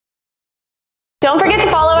Don't forget to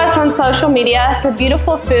follow us on social media for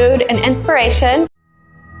beautiful food and inspiration.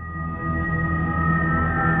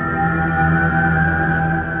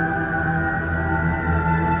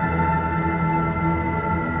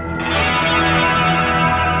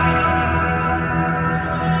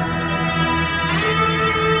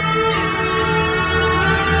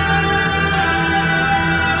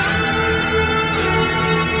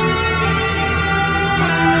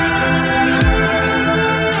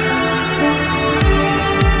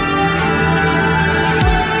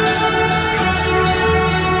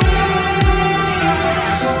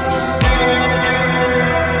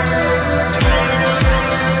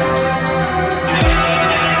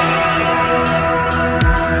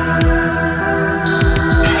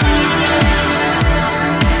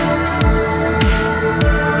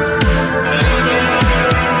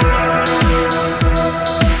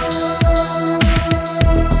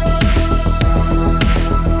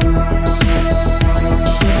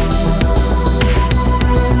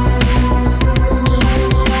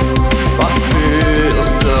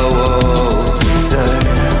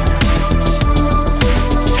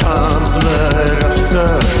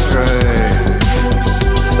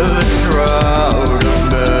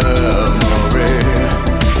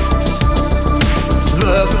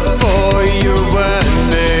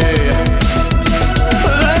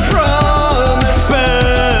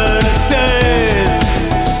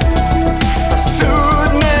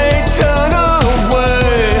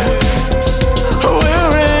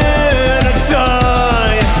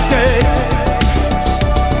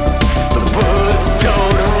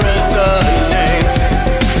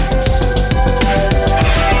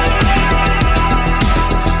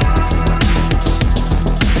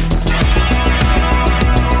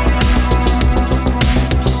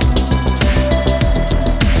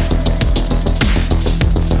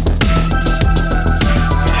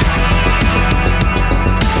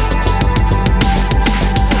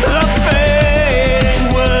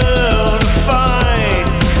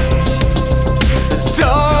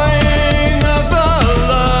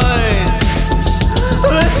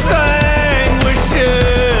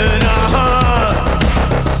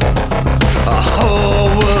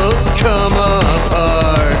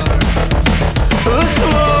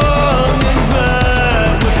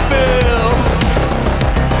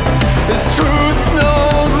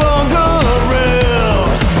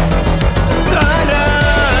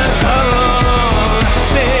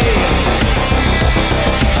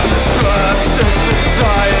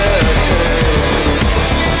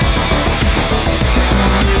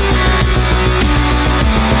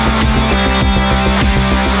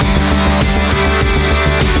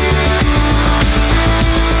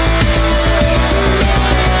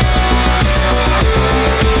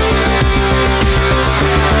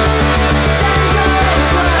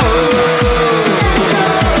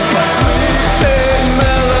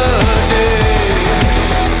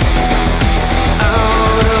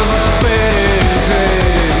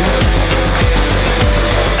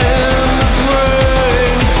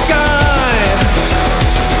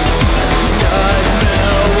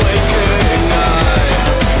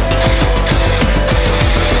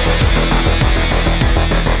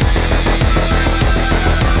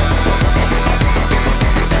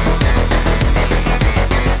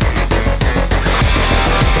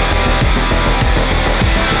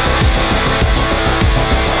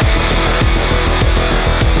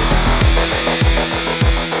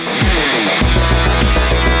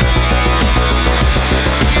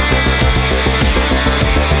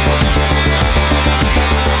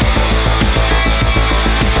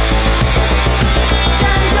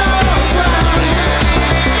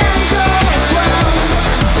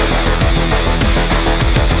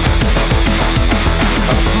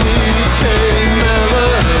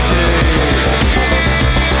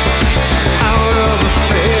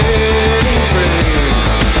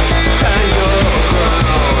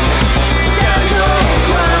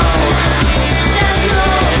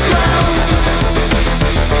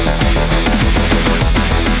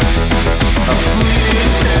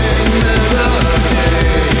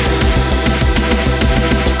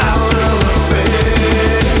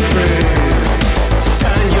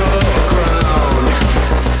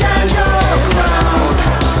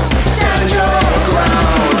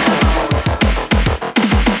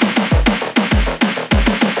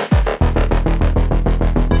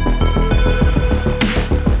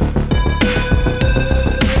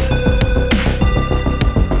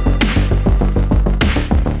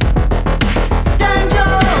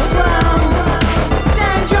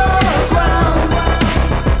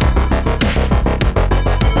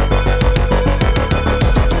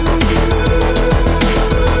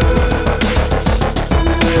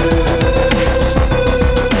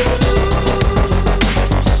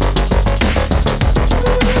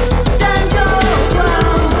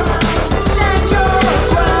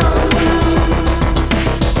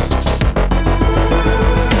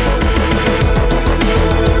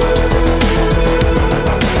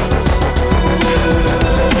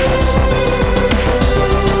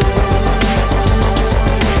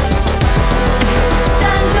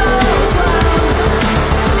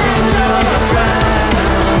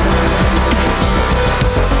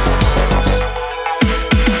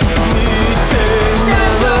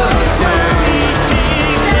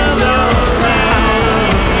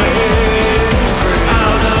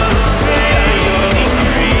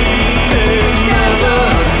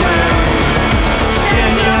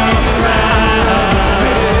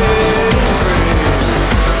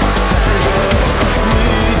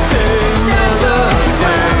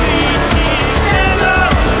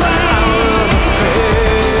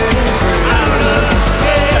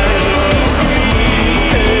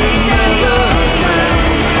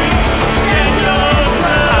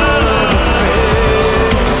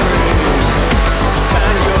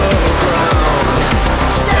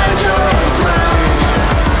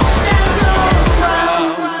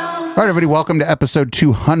 everybody. Welcome to episode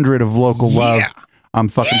 200 of Local Love. I'm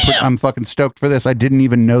fucking stoked for this. I didn't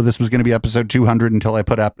even know this was going to be episode 200 until I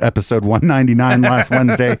put up episode 199 last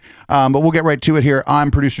Wednesday. But we'll get right to it here.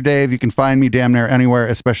 I'm producer Dave. You can find me damn near anywhere,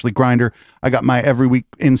 especially Grindr. I got my every week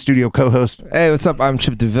in studio co-host. Hey, what's up? I'm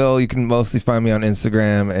Chip DeVille. You can mostly find me on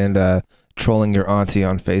Instagram and trolling your auntie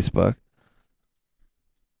on Facebook.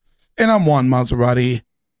 And I'm Juan Maserati,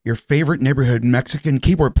 your favorite neighborhood Mexican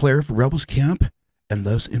keyboard player for Rebels Camp and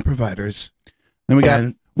Los Improviders. Then we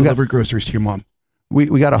got deliver groceries to your mom.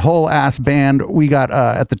 We got a whole ass band. We got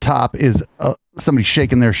at the top is somebody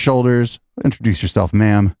shaking their shoulders. Introduce yourself,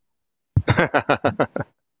 ma'am.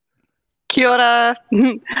 Kia ora.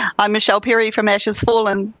 I'm Michelle Perry from Ashes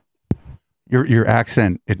Fallen. Your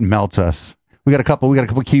accent, it melts us. We got a couple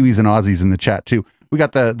Kiwis and Aussies in the chat too. We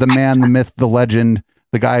got the man, the myth, the legend,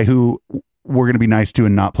 the guy who we're going to be nice to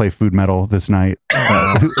and not play food metal this night.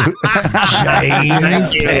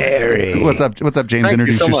 James Perry. What's up, James?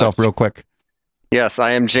 Introduce yourself real quick. Yes,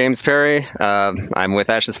 I am James Perry. I'm with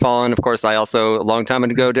Ashes Fallen. Of course, I also, a long time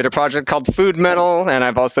ago, did a project called Food Metal, and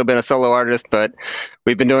I've also been a solo artist, but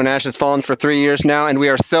we've been doing Ashes Fallen for 3 years now, and we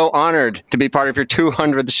are so honored to be part of your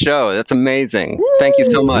 200th show. That's amazing. Woo! Thank you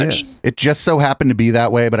so much. Yes. It just so happened to be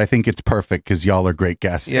that way, but I think it's perfect because y'all are great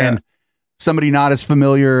guests. Yeah. And somebody not as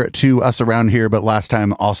familiar to us around here, but last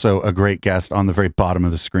time also a great guest on the very bottom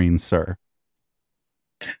of the screen, sir.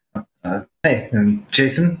 Hey, I'm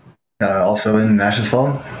Jason. Also in Ashes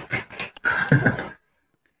Fallen.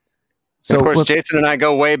 So, of course, Jason and I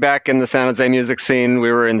go way back in the San Jose music scene.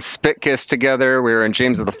 We were in Spit Kiss together. We were in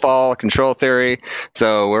James of the Fall, Control Theory.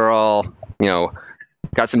 So we're all,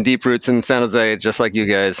 got some deep roots in San Jose, just like you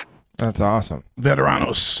guys. That's awesome.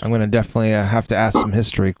 Veteranos. I'm going to definitely have to ask some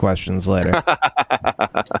history questions later.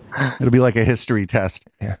 It'll be like a history test.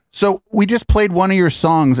 Yeah. So we just played one of your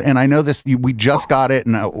songs, and I know this. We just got it,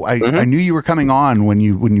 and I knew you were coming on when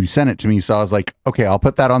you sent it to me. So I was like, okay, I'll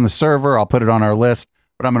put that on the server. I'll put it on our list,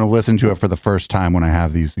 but I'm going to listen to it for the first time when I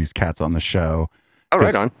have these cats on the show. Oh,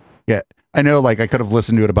 right on. Yeah, I know. Like I could have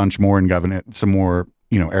listened to it a bunch more and given it some more,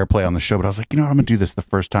 airplay on the show. But I was like, I'm going to do this the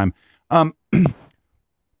first time.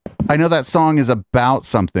 I know that song is about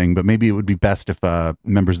something, but maybe it would be best if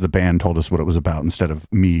members of the band told us what it was about instead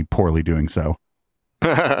of me poorly doing so.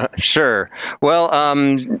 Sure. Well,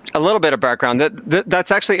 a little bit of background.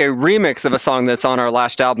 That's actually a remix of a song that's on our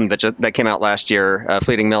last album that came out last year,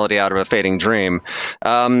 Fleeting Melody Out of a Fading Dream.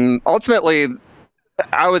 Ultimately,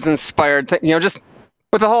 I was inspired, just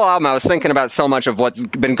with the whole album, I was thinking about so much of what's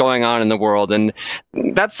been going on in the world. And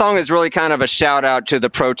that song is really kind of a shout out to the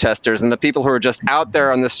protesters and the people who are just out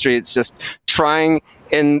there on the streets, just trying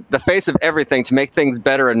in the face of everything to make things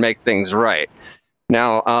better and make things right.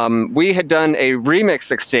 Now, we had done a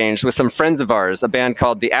remix exchange with some friends of ours, a band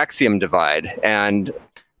called The Axiom Divide. And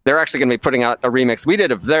they're actually going to be putting out a remix. We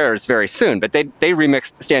did of theirs very soon, but they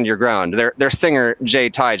remixed Stand Your Ground. Their singer, Jay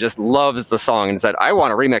Ty, just loves the song and said, I want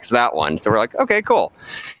to remix that one. So we're like, okay, cool.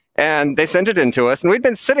 And they sent it in to us, and we'd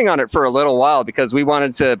been sitting on it for a little while because we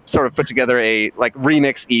wanted to sort of put together a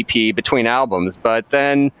remix EP between albums. But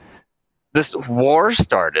then this war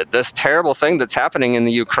started, this terrible thing that's happening in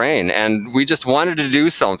the Ukraine, and we just wanted to do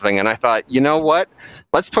something. And I thought, you know what?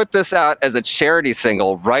 Let's put this out as a charity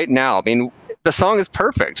single right now. I mean, the song is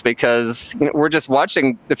perfect because we're just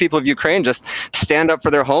watching the people of Ukraine just stand up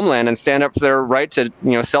for their homeland and stand up for their right to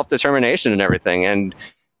self-determination and everything. And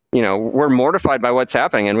we're mortified by what's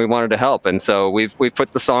happening, and we wanted to help. And so we've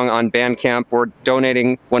put the song on Bandcamp. We're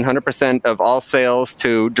donating 100% of all sales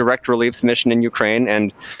to Direct Relief's mission in Ukraine.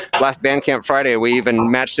 And last Bandcamp Friday, we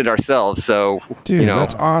even matched it ourselves. So, dude,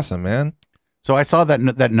 that's awesome, man. So I saw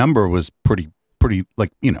that number was pretty.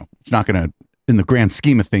 It's not going to, in the grand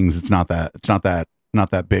scheme of things, it's not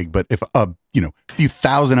that big. But if a few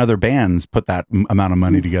thousand other bands put that amount of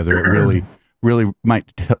money together, it really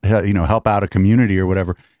might help out a community or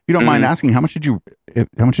whatever. If you don't mind asking, how much did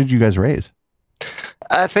you guys raise?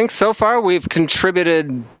 I think so far we've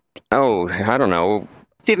contributed, I don't know,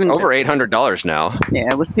 over $800 now. Yeah,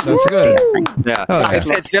 it was that's good. Yeah,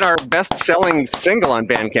 it's been our best-selling single on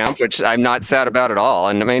Bandcamp, which I'm not sad about at all.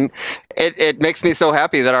 And I mean, it makes me so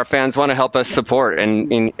happy that our fans want to help us support,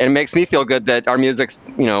 and it makes me feel good that our music's,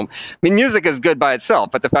 music is good by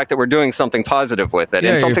itself, but the fact that we're doing something positive with it,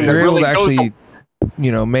 and something that really actually,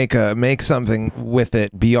 make something with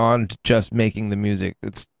it beyond just making the music,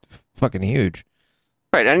 it's fucking huge.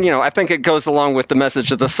 Right, and I think it goes along with the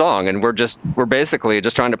message of the song, and we're basically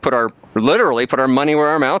just trying to literally put our money where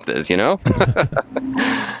our mouth is,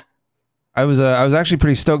 I was actually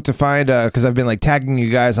pretty stoked to find because I've been tagging you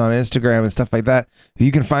guys on Instagram and stuff like that.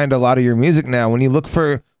 You can find a lot of your music now when you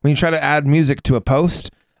try to add music to a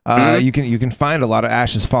post. you can find a lot of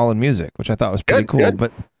Ashes Fallen music, which I thought was pretty cool. Good.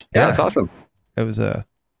 But Yeah, that's awesome. It was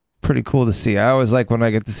pretty cool to see. I always like when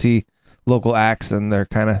I get to see local acts and they're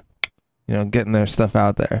kind of, getting their stuff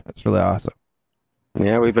out there. That's really awesome.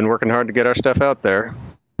 Yeah, we've been working hard to get our stuff out there.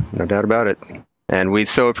 No doubt about it. And we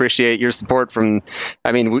so appreciate your support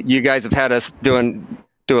you guys have had us do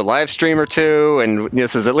a live stream or two, and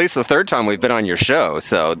this is at least the third time we've been on your show.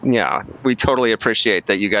 So yeah, we totally appreciate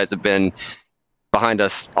that you guys have been behind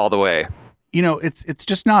us all the way. It's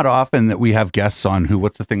just not often that we have guests on who,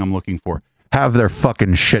 what's the thing I'm looking for? Have their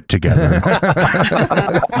fucking shit together.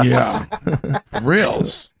 Yeah.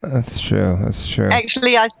 Reals. That's true.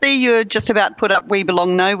 Actually, I see you're just about to put up We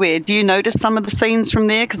Belong Nowhere. Do you notice some of the scenes from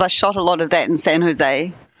there? Because I shot a lot of that in San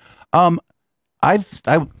Jose. I've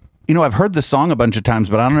heard the song a bunch of times,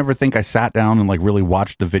 but I don't ever think I sat down and really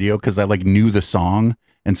watched the video because I knew the song.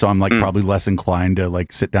 And so I'm probably less inclined to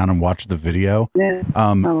sit down and watch the video. Yeah.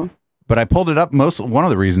 But I pulled it up. One of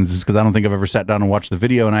the reasons is because I don't think I've ever sat down and watched the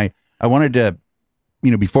video. And I wanted to,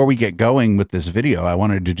 before we get going with this video, I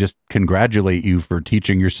wanted to just congratulate you for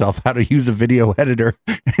teaching yourself how to use a video editor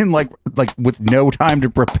and with no time to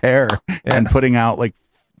prepare and putting out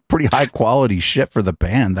pretty high quality shit for the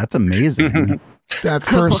band. That's amazing. That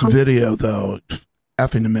first video though,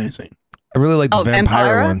 effing amazing. I really like the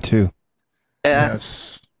Vampire one too.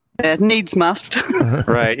 Yes. Needs must.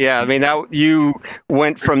 Right. Yeah. That you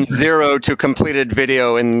went from 0 to completed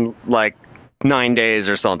video in 9 days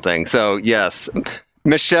or something. So yes,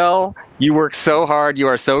 Michelle, you work so hard. You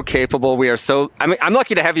are so capable. We are so, I'm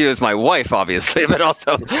lucky to have you as my wife, obviously, but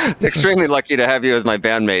also extremely lucky to have you as my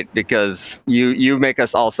bandmate because you make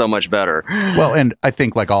us all so much better. Well, and I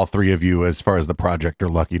think all three of you, as far as the project, are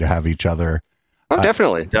lucky to have each other. Oh,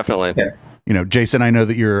 definitely. Yeah. Jason, I know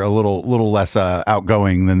that you're a little less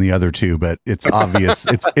outgoing than the other two, but it's obvious.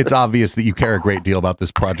 it's obvious that you care a great deal about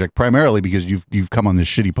this project, primarily because you've come on this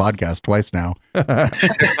shitty podcast twice now.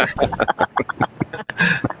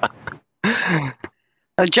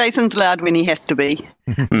 Jason's loud when he has to be.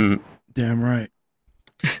 Damn right.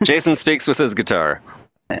 Jason speaks with his guitar.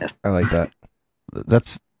 Yes. I like that.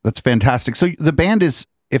 That's fantastic. So the band is,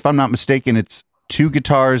 if I'm not mistaken, it's 2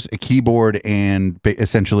 guitars, a keyboard, and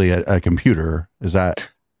essentially a computer. Is that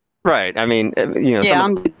right? I'm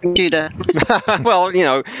the computer. Well,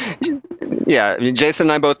 yeah. Jason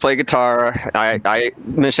and I both play guitar.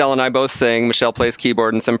 Michelle and I both sing. Michelle plays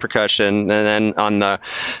keyboard and some percussion, and then on the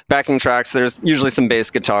backing tracks, there's usually some bass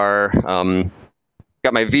guitar.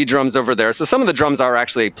 Got my V drums over there, so some of the drums are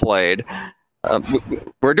actually played.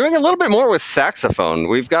 We're doing a little bit more with saxophone.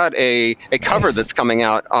 We've got a cover that's coming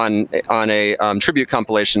out on a tribute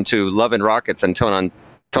compilation to Love and Rockets and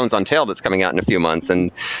Tones on Tail that's coming out in a few months. And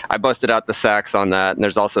I busted out the sax on that. And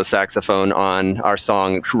there's also saxophone on our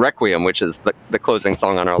song Requiem, which is the closing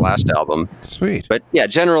song on our last album. Sweet. But yeah,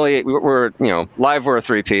 generally we're live, we're a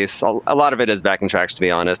 3-piece. A lot of it is backing tracks, to be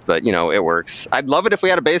honest, but it works. I'd love it if we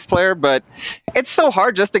had a bass player, but it's so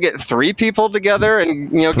hard just to get 3 people together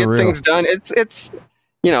and, get things done. It's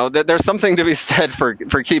there's something to be said for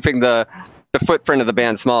keeping the footprint of the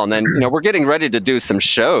band small. And then, we're getting ready to do some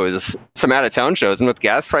shows, some out-of-town shows. And with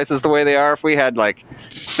gas prices the way they are, if we had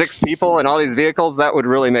 6 people and all these vehicles, that would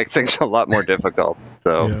really make things a lot more difficult.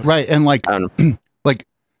 So Yeah. right? And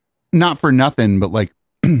not for nothing, but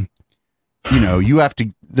you have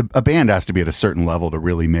to. A band has to be at a certain level to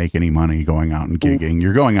really make any money going out and gigging.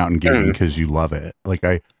 You're going out and gigging because you love it.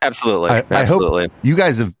 Absolutely. I hope you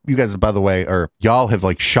guys have, by the way, or y'all have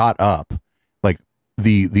shot up.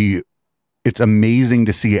 It's amazing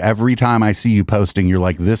to see every time I see you posting, you're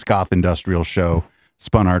like, this goth industrial show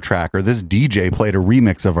spun our track, or this DJ played a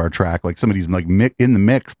remix of our track. Somebody's in the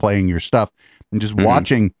mix playing your stuff, and just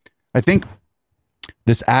watching. I think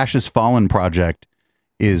this Ashes Fallen project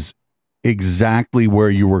is exactly where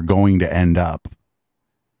you were going to end up.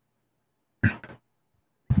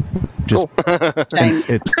 Just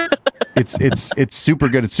it's super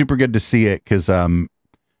good. It's super good to see it because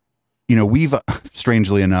we've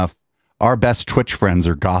strangely enough, our best Twitch friends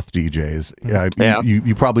are goth DJs.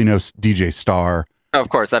 You probably know DJ Star. Of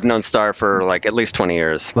course, I've known Star for at least 20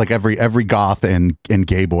 years. Every goth and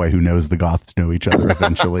gay boy who knows the goths know each other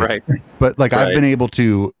eventually. Right. But I've been able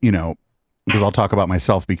to, because I'll talk about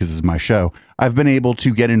myself because this is my show. I've been able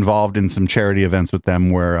to get involved in some charity events with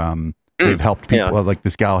them where they've helped people.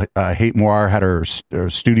 This gal, Hate Moir, had her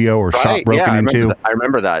studio or shop broken into. I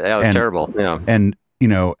remember that. Yeah, it was terrible. Yeah. And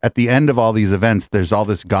at the end of all these events, there's all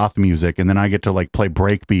this goth music, and then I get to play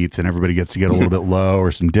break beats, and everybody gets to get a little bit low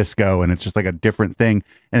or some disco, and it's just a different thing.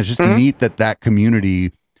 And it's just neat that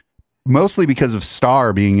community mostly because of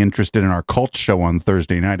Star being interested in our cult show on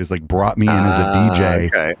Thursday night, has like brought me in as a DJ,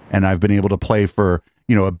 okay. and I've been able to play for,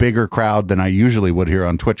 you know, a bigger crowd than I usually would here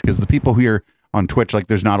on Twitch, because the people here on Twitch, like,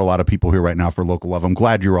 there's not a lot of people here right now for Local Love. I'm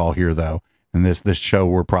glad you're all here though. And this show,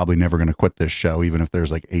 we're probably never going to quit this show, even if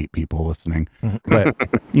there's like 8 people listening. But,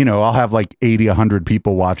 you know, I'll have like 80, 100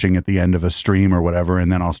 people watching at the end of a stream or whatever,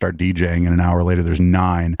 and then I'll start DJing, and an hour later there's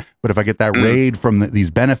 9. But if I get that raid from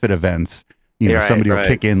these benefit events, you know, somebody will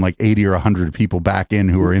kick in like 80 or 100 people back in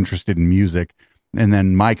who are interested in music, and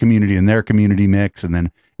then my community and their community mix, and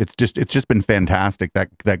then it's just been fantastic.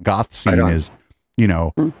 That goth scene is, you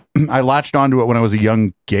know, I latched onto it when I was a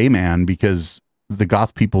young gay man because the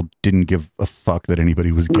goth people didn't give a fuck that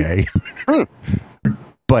anybody was gay.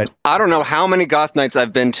 But I don't know how many goth nights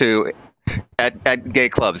I've been to at gay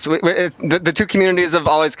clubs. The two communities have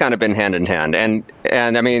always kind of been hand in hand, and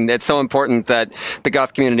I mean, it's so important that the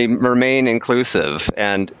goth community remain inclusive,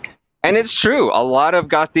 and it's true. A lot of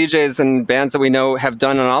goth DJs and bands that we know have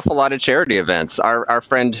done an awful lot of charity events. Our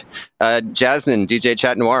friend Jasmine, DJ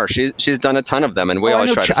Chat Noir, she's done a ton of them, and we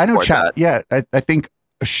always try to support that. Yeah, I think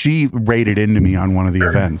she rated into me on one of the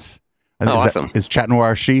events. Awesome. Is Chat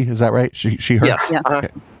Noir she? Is that right? She her? Yes. Okay.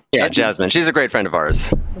 Yeah, Jasmine. She's a great friend of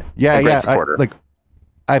ours. Yeah.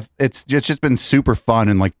 It's just been super fun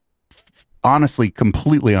and like honestly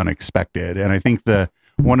completely unexpected. And I think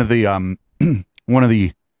one of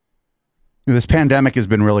the this pandemic has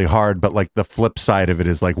been really hard, but like the flip side of it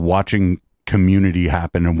is like watching community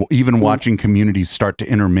happen, and even watching communities start to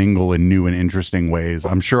intermingle in new and interesting ways.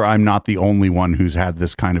 I'm sure I'm not the only one who's had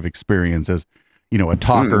this kind of experience, as, you know, a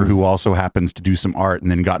talker who also happens to do some art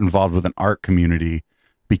and then got involved with an art community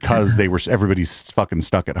because everybody's fucking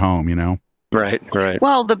stuck at home, you know? Right.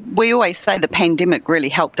 Well, we always say the pandemic really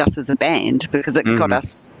helped us as a band because it got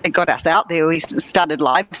us out there. We started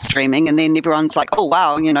live streaming, and then everyone's like, "Oh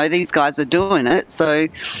wow, you know, these guys are doing it, so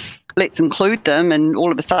let's include them." And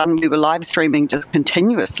all of a sudden, we were live streaming just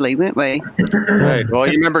continuously, weren't we? Right. Well,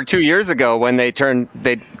 you remember 2 years ago when they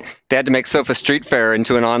had to make Sofa Street Fair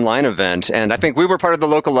into an online event, and I think we were part of the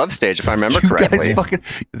Local Love stage, if I remember correctly.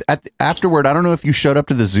 Afterward, I don't know if you showed up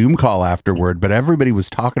to the Zoom call afterward, but everybody was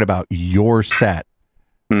talking about your set.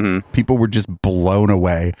 People were just blown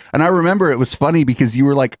away. And I remember it was funny because you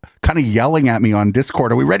were like kind of yelling at me on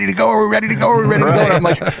Discord, "Are we ready to go? Are we ready to go? Are we ready to go?" And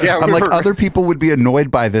I'm like, other people would be annoyed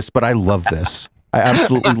by this, but I love this. I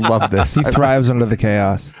absolutely love this. He thrives under the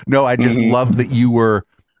chaos. No, I just love that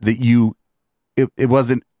it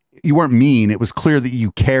wasn't, you weren't mean. It was clear that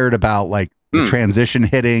you cared about like the transition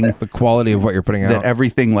hitting, the quality of what you're putting out, that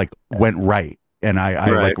everything like went right. And I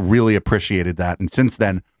like really appreciated that. And since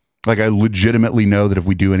then, like, I legitimately know that if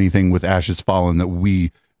we do anything with Ashes Fallen, that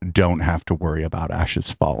we don't have to worry about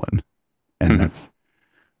Ashes Fallen. And that's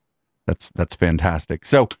fantastic.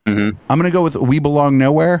 So I'm going to go with We Belong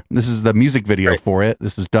Nowhere. This is the music video for it.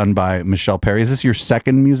 This is done by Michelle Perry. Is this your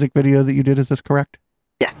second music video that you did? Is this correct?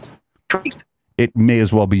 Yes. Correct. It may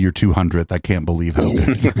as well be your 200th. I can't believe how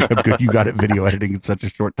good you got at video editing in such a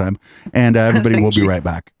short time. And everybody, we'll be right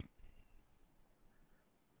back.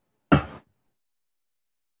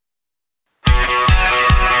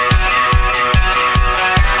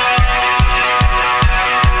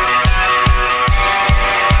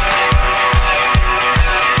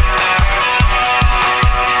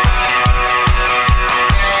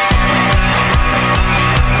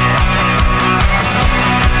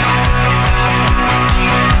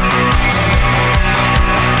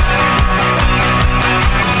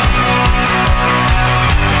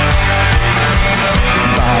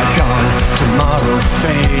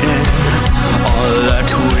 Fading, all that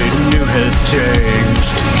we knew has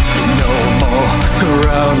changed. No more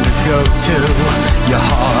ground to go to. Your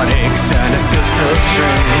heart aches and it feels so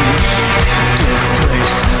strange.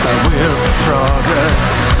 Displaced by wheels of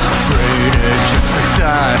progress, freighted just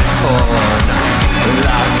aside and torn.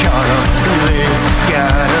 Like autumn leaves are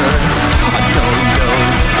scattered. I don't know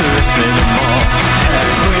this place anymore.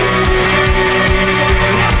 And we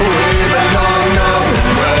belong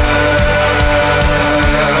nowhere.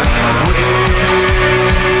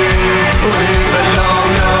 We belong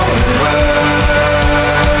nowhere.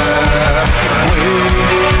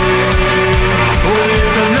 We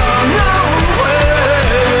belong nowhere.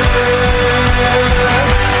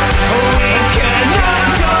 We cannot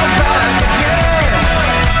go back again.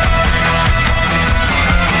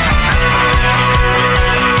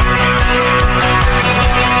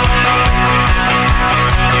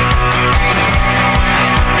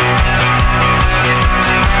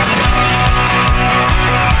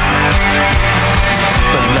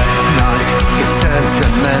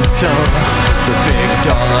 Sentimental, the big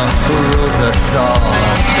dollar rules us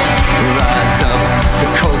all.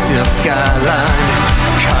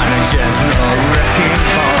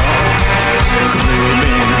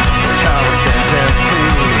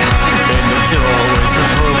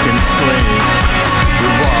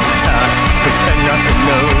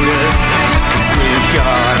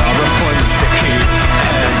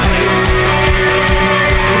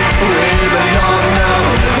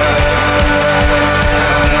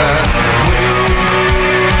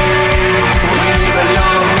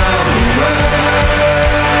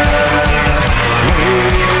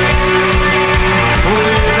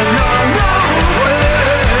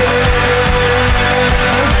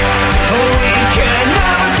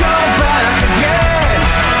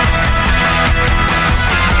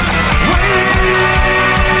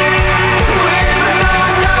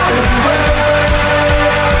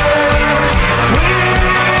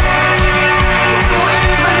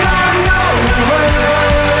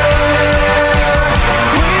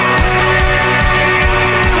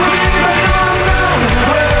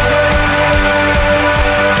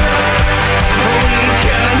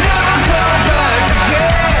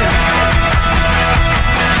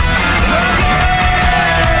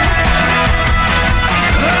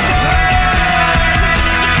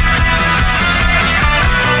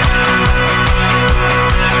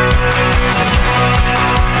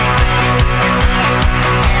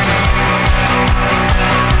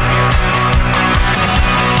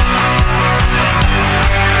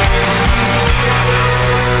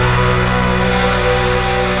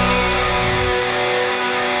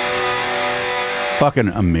 fucking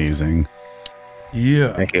amazing.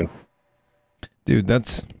 Yeah. Thank you. Dude,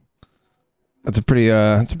 that's a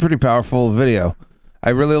pretty powerful video.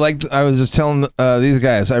 I really like. I was just telling these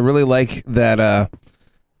guys, I really like that.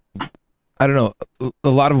 I don't know. A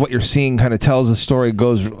lot of what you're seeing kind of tells the story,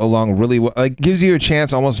 goes along really well. Like, gives you a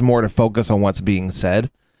chance almost more to focus on what's being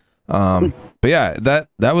said. But yeah,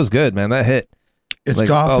 that was good, man. That hit. It's like,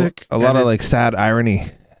 gothic. A lot of like sad irony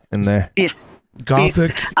in there. Yes.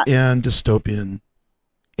 Gothic and dystopian.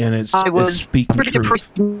 And it's speaking pretty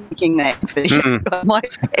truth. making that video on my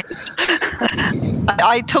page.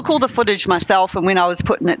 I took all the footage myself, and when I was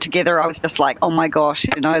putting it together, I was just like, "Oh my gosh,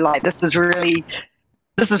 like this is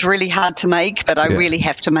really hard to make, but I really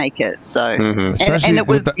have to make it." So, and it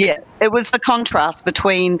was it was the contrast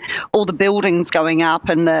between all the buildings going up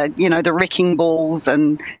and the wrecking balls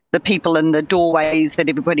and the people in the doorways that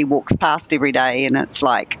everybody walks past every day, and it's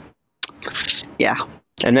like, yeah.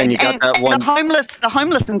 And then you got that one. The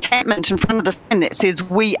homeless encampment in front of the sign that says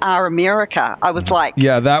 "We Are America." I was like,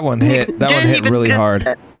 yeah, that one hit. That one hit really hard.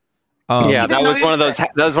 Yeah, that was one of those.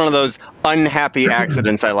 That was one of those unhappy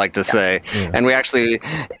accidents, I like to say. Yeah. And we actually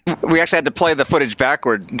had to play the footage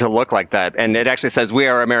backward to look like that. And it actually says "We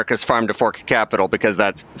Are America's Farm to Fork Capital" because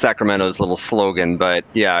that's Sacramento's little slogan. But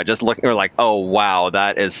yeah, just looking, we're like, oh wow,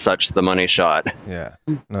 that is such the money shot. Yeah,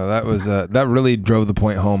 no, that was that really drove the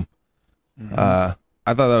point home.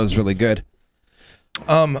 I thought that was really good.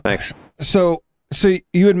 Thanks. So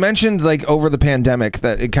you had mentioned like over the pandemic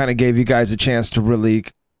that it kind of gave you guys a chance to really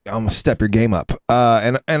almost step your game up.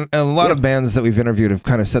 And a lot of bands that we've interviewed have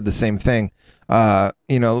kind of said the same thing.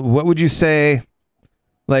 What would you say?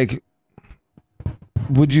 Like,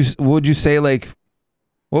 would you say like,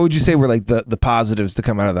 what would you say were like the positives to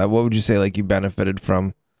come out of that? What would you say like you benefited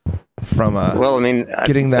from? Well, I mean,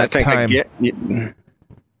 getting that time.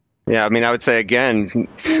 Yeah, I mean, I would say again,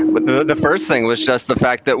 the first thing was just the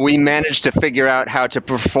fact that we managed to figure out how to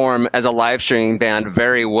perform as a live streaming band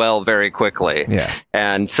very well, very quickly. Yeah.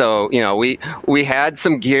 And so, we had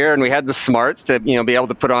some gear and we had the smarts to, be able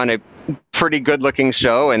to put on a pretty good looking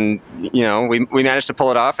show. And, we managed to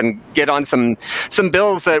pull it off and get on some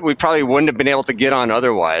bills that we probably wouldn't have been able to get on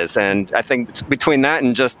otherwise. And I think between that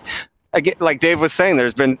and just, again, like Dave was saying,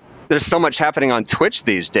 there's so much happening on Twitch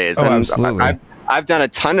these days. Oh, and absolutely. I've done a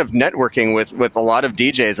ton of networking with a lot of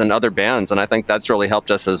DJs and other bands, and I think that's really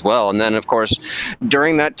helped us as well. And then, of course,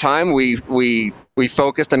 during that time, we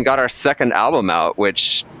focused and got our second album out,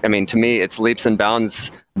 which, I mean, to me, it's leaps and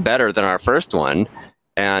bounds better than our first one.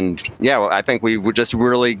 And yeah, I think we just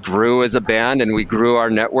really grew as a band, and we grew our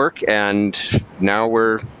network, and now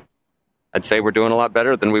I'd say we're doing a lot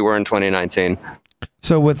better than we were in 2019.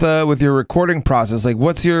 So with your recording process, like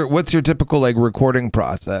what's your typical like recording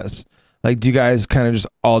process? Like, do you guys kind of just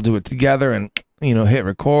all do it together and hit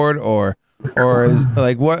record, or is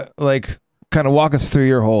like what, like, kind of walk us through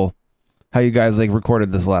your how you guys like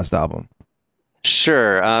recorded this last album?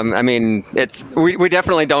 Sure. I mean, we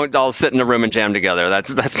definitely don't all sit in a room and jam together.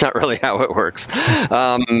 That's not really how it works.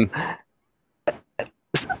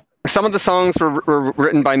 Some of the songs were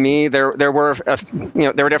written by me. There were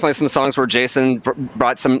definitely some songs where Jason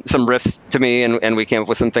brought some riffs to me, and we came up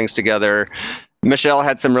with some things together. Michelle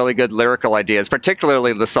had some really good lyrical ideas,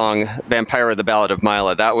 particularly the song "Vampire: The Ballad of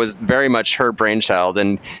Mila." That was very much her brainchild,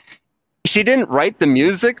 and she didn't write the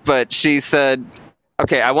music, but she said,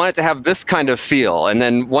 okay, I want it to have this kind of feel. And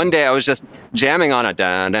then one day I was just jamming on it,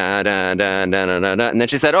 da, da, da, da, da, da, da, and then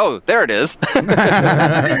she said, oh, there it is.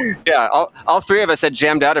 Yeah, all three of us had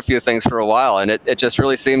jammed out a few things for a while, and it just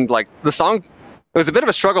really seemed like the song, it was a bit of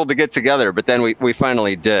a struggle to get together, but then we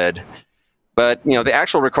finally did. But, the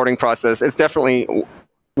actual recording process, it's definitely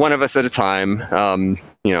one of us at a time.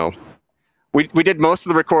 We did most of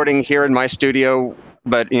the recording here in my studio,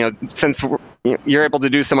 but since you're able to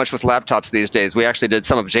do so much with laptops these days, we actually did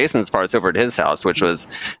some of Jason's parts over at his house, which was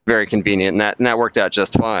very convenient, and that worked out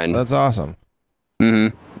just fine. That's awesome.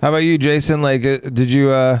 Mm-hmm. How about you, Jason? Like, did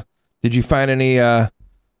you find any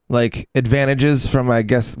like advantages from, I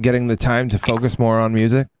guess, getting the time to focus more on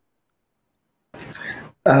music?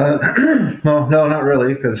 Well, no, not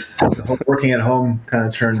really, because working at home kind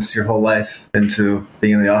of turns your whole life into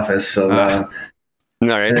being in the office. So all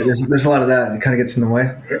right. there's a lot of that. It kind of gets in the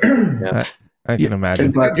way. Yeah. I can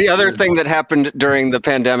imagine. But the other thing that happened during the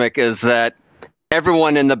pandemic is that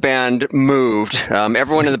everyone in the band moved.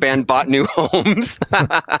 Everyone in the band bought new homes.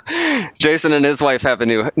 Jason and his wife have a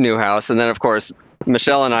new house, and then of course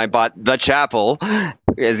Michelle and I bought the chapel,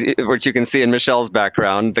 which you can see in Michelle's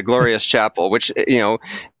background, the glorious chapel, which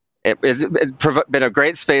been a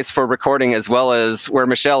great space for recording, as well as where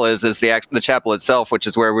Michelle is the chapel itself, which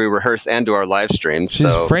is where we rehearse and do our live streams. She's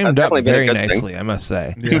so framed up very nicely, thing. I must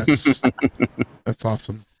say. Yes. That's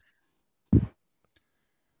awesome.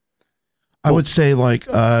 I would say like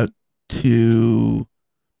to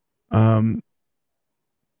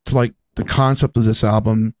like the concept of this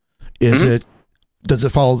album is does it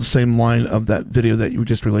follow the same line of that video that you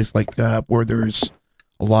just released, like where there's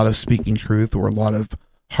a lot of speaking truth or a lot of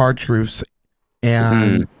hard truths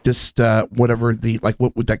and just whatever the like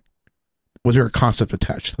what would that was there a concept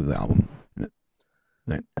attached to the album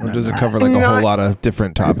or does it cover like a whole lot of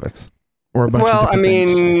different topics or a bunch of different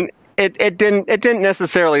things? It didn't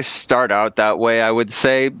necessarily start out that way, I would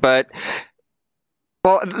say, but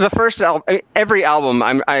the first album, every album,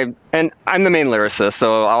 I'm the main lyricist,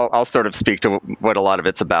 so I'll sort of speak to what a lot of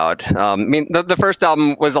it's about. I mean, the first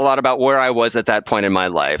album was a lot about where I was at that point in my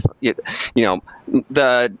life. You know,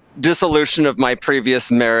 the dissolution of my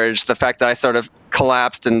previous marriage, the fact that I sort of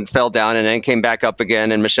collapsed and fell down and then came back up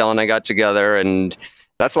again, and Michelle and I got together, and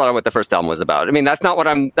that's a lot of what the first album was about. I mean, that's not what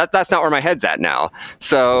that's not where my head's at now.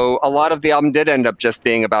 So a lot of the album did end up just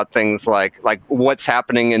being about things like what's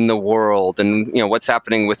happening in the world, and what's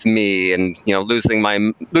happening with me, and losing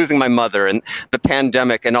my mother, and the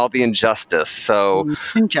pandemic, and all the injustice. So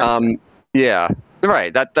yeah,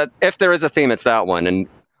 right. That if there is a theme, it's that one. And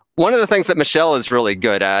one of the things that Michelle is really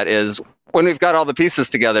good at is when we've got all the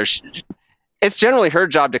pieces together, it's generally her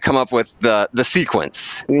job to come up with the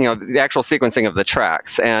sequence, the actual sequencing of the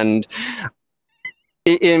tracks. And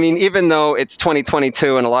I mean, even though it's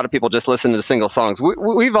 2022 and a lot of people just listen to single songs,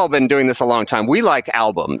 we've all been doing this a long time. We like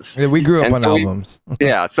albums. Yeah, we grew up on albums.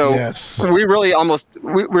 So yes. we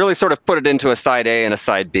really sort of put it into a side A and a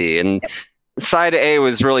side B. And side A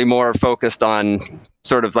was really more focused on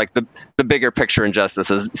sort of like the bigger picture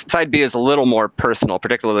injustices. Side B is a little more personal,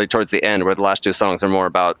 particularly towards the end, where the last two songs are more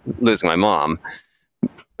about losing my mom.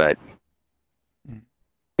 But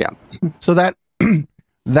yeah. So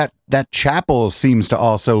that chapel seems to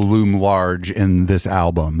also loom large in this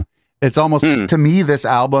album. It's almost to me, this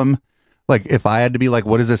album, like if I had to be like,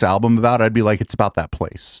 what is this album about? I'd be like, it's about that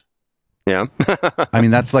place. Yeah. I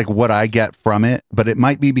mean, that's like what I get from it, but it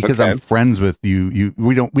might be because I'm friends with you.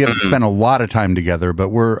 We haven't spent a lot of time together, but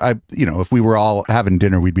if we were all having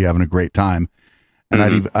dinner, we'd be having a great time. And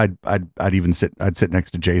I'd sit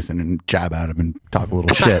next to Jason and jab at him and talk a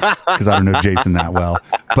little shit because I don't know Jason that well.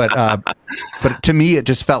 But to me, it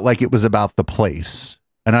just felt like it was about the place.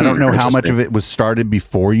 And I don't know how much of it was started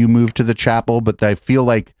before you moved to the chapel, but I feel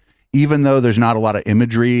like even though there's not a lot of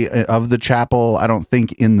imagery of the chapel, I don't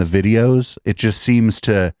think in the videos, it just seems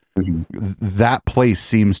to, that place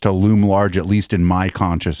seems to loom large, at least in my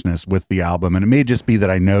consciousness with the album. And it may just be that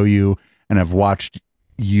I know you and have watched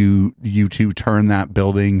you two turn that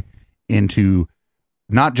building into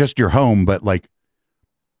not just your home, but like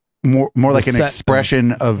more like an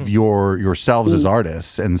expression of yourselves as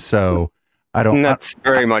artists. And so that's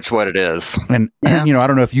very much what it is. And I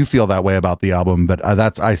don't know if you feel that way about the album, but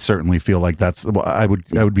I certainly feel like that's, I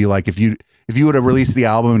would be like, if you would have released the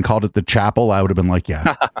album and called it The Chapel, I would have been like,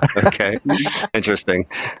 yeah. Okay. Interesting.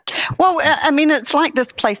 Well, I mean, it's like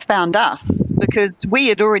this place found us because we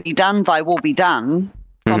had already done Thy Will Be Done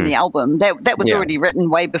from the album. That was already written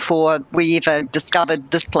way before we ever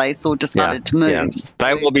discovered this place or decided to move. Yeah.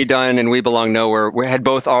 Thy Will Be Done and We Belong Nowhere had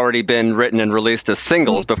both already been written and released as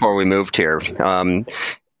singles before we moved here. And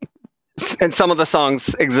some of the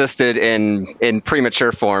songs existed in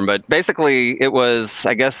premature form, but basically it was,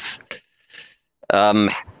 I guess,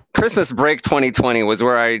 Christmas break 2020 was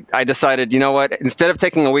where I decided, you know what, instead of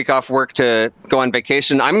taking a week off work to go on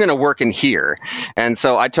vacation, I'm going to work in here. And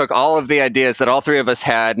so I took all of the ideas that all three of us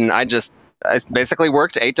had, and I basically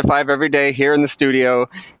worked 8 to 5 every day here in the studio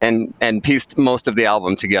and pieced most of the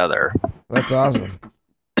album together. That's awesome.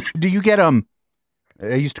 Do you get, I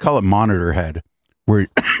used to call it monitor head, where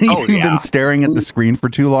you've been staring at the screen for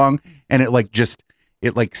too long and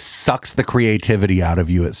it sucks the creativity out of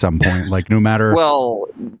you at some point, like no matter. Well,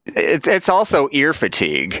 it's also ear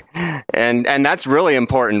fatigue, and that's really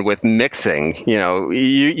important with mixing.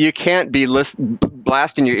 You can't be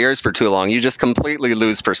blasting your ears for too long. You just completely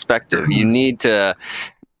lose perspective. You need to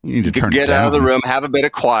get out of the room, have a bit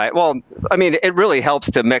of quiet. Well, I mean, it really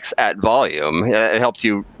helps to mix at volume. It helps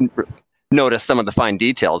you notice some of the fine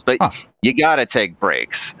details, but you got to take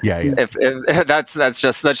breaks. Yeah. If that's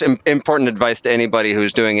just such important advice to anybody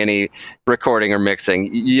who's doing any recording or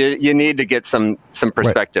mixing. You need to get some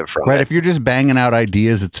perspective from it. Right. If you're just banging out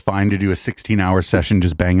ideas, it's fine to do a 16-hour session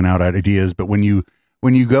just banging out ideas. But when you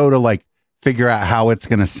go to like figure out how it's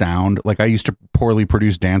going to sound, like I used to poorly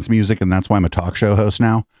produce dance music, and that's why I'm a talk show host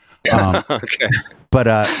now. Okay.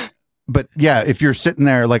 But yeah, if you're sitting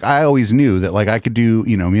there, like I always knew that like I could do,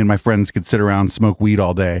 you know, me and my friends could sit around, smoke weed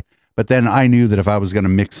all day. But then I knew that if I was going to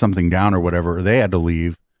mix something down or whatever, they had to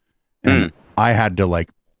leave, and I had to like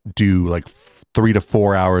do like 3 to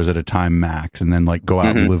 4 hours at a time max, and then like go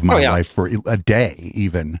out and live my life for a day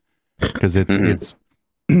even, because it's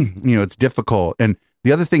you know, it's difficult. And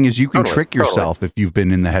the other thing is you can trick yourself if you've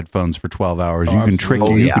been in the headphones for 12 hours. You can trick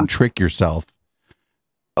you can trick yourself.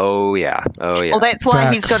 Oh yeah. Well, that's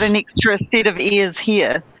why he's got an extra set of ears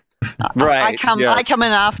here. Right. I come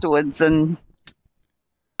in afterwards and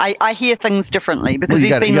I hear things differently because Well, you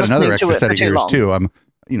he's been got another listening to extra it set for of too ears long.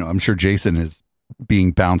 too. I'm sure Jason is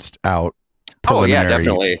being bounced out. Oh yeah, preliminary.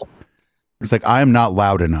 definitely. It's like I am not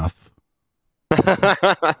loud enough.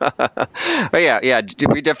 But yeah,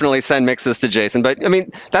 we definitely send mixes to Jason. But I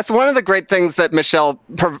mean, that's one of the great things that Michelle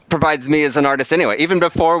provides me as an artist anyway. Even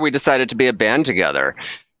before we decided to be a band together,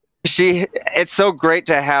 it's so great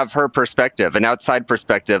to have her perspective, an outside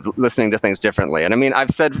perspective, listening to things differently. And I mean, I've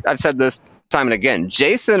said this time and again,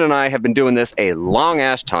 Jason and I have been doing this a long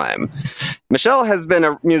ass time. Michelle has been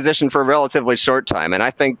a musician for a relatively short time, and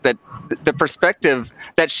I think that the perspective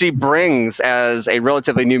that she brings as a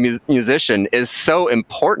relatively new musician is so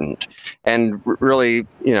important. And really,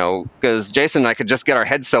 you know, because Jason and I could just get our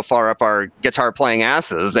heads so far up our guitar playing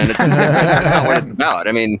asses, and it's not what it's about.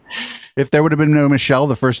 I mean, if there would have been no Michelle,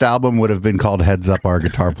 the first album would have been called Heads Up Our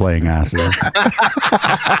Guitar Playing Asses.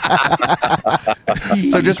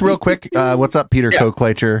 So just real quick, what's up, Peter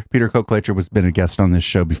Koklacher? Peter Koklacher has been a guest on this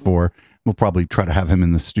show before. We'll probably try to have him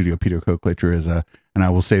in the studio. Peter Koklacher is and I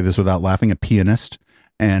will say this without laughing, a pianist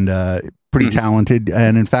and pretty talented.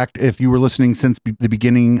 And in fact, if you were listening since the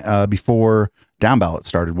beginning, before Down Ballot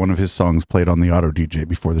started, one of his songs played on the Auto DJ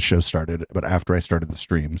before the show started, but after I started the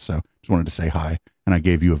stream. So just wanted to say hi. And I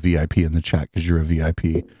gave you a VIP in the chat because you're a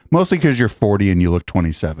VIP. Mostly because you're 40 and you look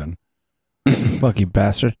 27. Lucky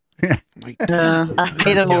bastard. I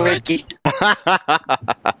hate it already.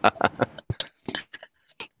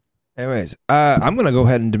 Anyways, I'm going to go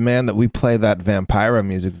ahead and demand that we play that Vampira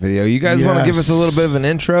music video. You guys want to give us a little bit of an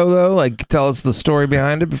intro, though? Like, tell us the story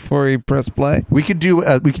behind it before you press play? We could do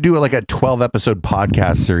like a 12 episode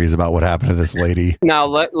podcast series about what happened to this lady. now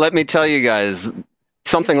let me tell you guys,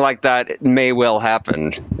 something like that may well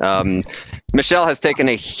happen. Michelle has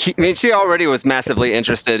taken she already was massively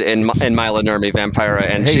interested in Mila Nurmi Vampira,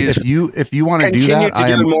 and hey, she's if you want to do that, I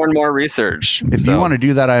am more and more research. If you want to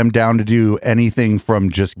do that, I am down to do anything from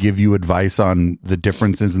just give you advice on the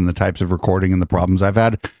differences in the types of recording and the problems I've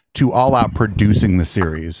had to all out producing the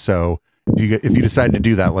series. So if you decide to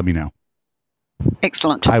do that, let me know.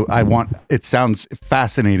 Excellent. It sounds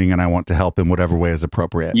fascinating, and I want to help in whatever way is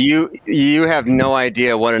appropriate. You have no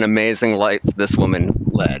idea what an amazing life this woman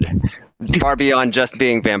led. Far beyond just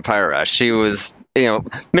being Vampira. She was, you know,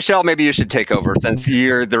 Michelle, maybe you should take over since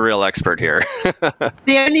you're the real expert here. The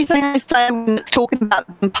only thing I say when it's talking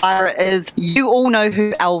about Vampira is you all know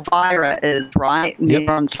who Elvira is, right? And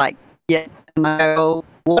everyone's like, yeah. And I go,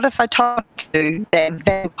 what if I told you that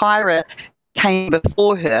Vampira came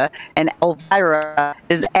before her and Elvira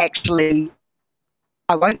is actually,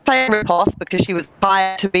 I won't say a rip-off because she was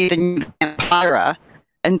hired to be the new Vampira,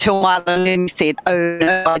 until Mila Nurmi said, oh,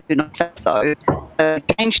 no, I do not think so. So they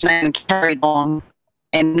changed name and carried on,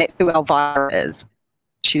 and that's who Elvira is.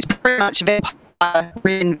 She's pretty much Vampire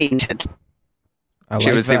reinvented.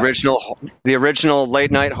 She was the original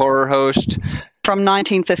late night horror host. From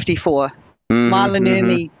 1954. Mila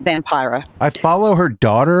Nurmi, Vampira. I follow her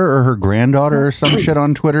daughter or her granddaughter or some shit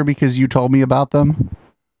on Twitter because you told me about them.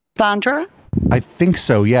 Sandra? I think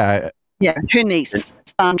so, yeah. Yeah, her niece,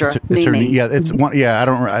 Sandra. It's her, yeah, it's one.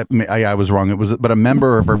 Yeah, I was wrong. It was, but a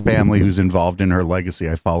member of her family who's involved in her legacy.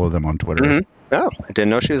 I follow them on Twitter. Oh, I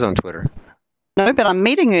didn't know she was on Twitter. No, but I'm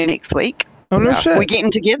meeting her next week. Oh no shit! We're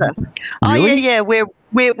getting together. Really? Oh yeah.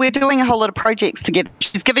 We're doing a whole lot of projects together.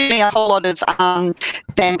 She's giving me a whole lot of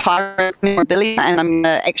Vampire memorabilia, and I'm going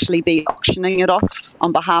to actually be auctioning it off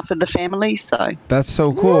on behalf of the family. So that's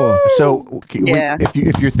so cool. So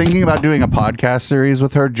if you're thinking about doing a podcast series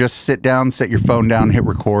with her, just sit down, set your phone down, hit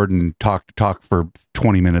record, and talk for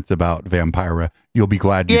 20 minutes about Vampira. You'll be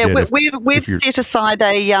glad you did. Yeah, we've set aside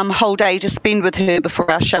a whole day to spend with her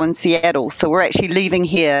before our show in Seattle. So we're actually leaving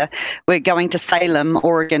here. We're going to Salem,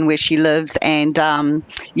 Oregon, where she lives, and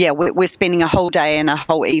we're spending a whole day and a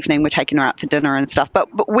whole evening. We're taking her out for dinner and stuff. But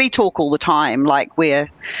we talk all the time, like we're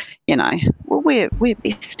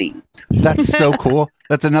besties. That's so cool.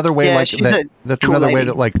 That's another way, that's another way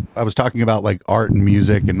that, like, I was talking about, like, art and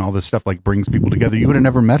music and all this stuff, like, brings people together. You would have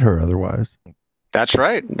never met her otherwise. That's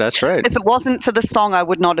right. That's right. If it wasn't for the song, I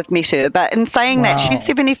would not have met her. But in saying that, she's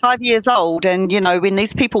 75 years old, and when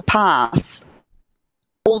these people pass,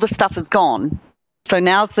 all the stuff is gone. So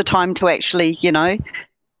now's the time to actually,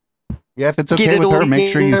 Yeah, if it's okay with her, make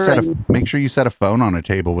sure you set a phone on a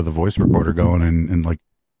table with a voice recorder going and like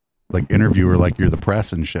interview her like you're the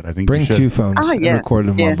press and shit. I think bring 2 phones and record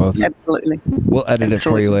them on both. Absolutely. We'll edit it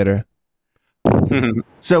for you later.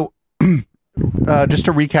 So, just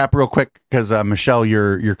to recap real quick, because Michelle,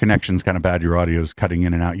 your connection's kind of bad. Your audio's cutting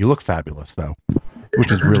in and out. You look fabulous though,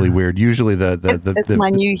 which is really weird. Usually it's my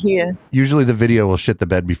new hair. Usually the video will shit the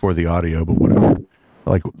bed before the audio, but whatever.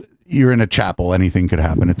 Like you're in a chapel, anything could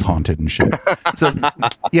happen. It's haunted and shit. So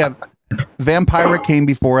yeah, Vampira came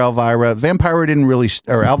before Elvira. Elvira didn't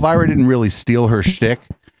really steal her shtick,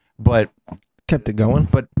 but kept it going.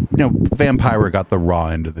 But Vampira got the raw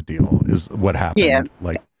end of the deal, is what happened. Yeah.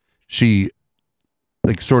 Like she,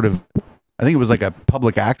 sort of, I think it was like a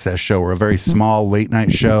public access show or a very small late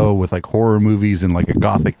night show with like horror movies and like a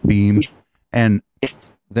gothic theme, and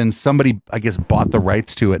then somebody, I guess, bought the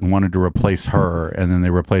rights to it and wanted to replace her, and then they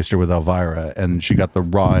replaced her with Elvira, and she got the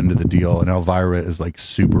raw end of the deal, and Elvira is like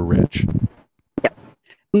super rich. Yep.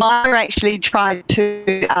 Maya actually tried to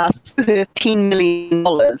sue her $10 million,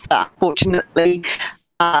 but unfortunately,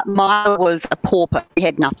 Maya was a pauper. She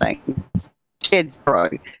had nothing. She had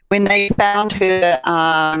zero. When they found her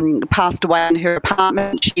passed away in her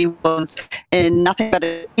apartment, she was in nothing but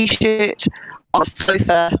a t-shirt, on a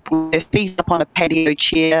sofa, with her feet up on a patio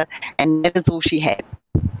chair, and that is all she had.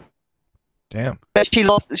 Damn. But she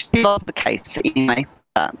lost the case anyway.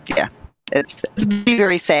 Yeah, it's very,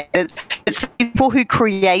 very sad. It's people who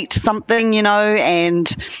create something,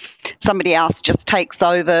 and somebody else just takes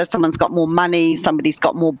over. Someone's got more money, somebody's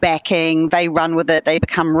got more backing, they run with it, they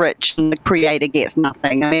become rich, and the creator gets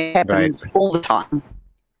nothing. I mean, it happens all the time.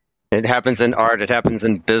 It happens in art. It happens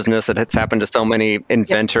in business. It's happened to so many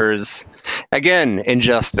inventors. Again,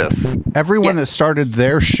 injustice. Everyone that started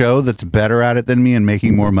their show that's better at it than me and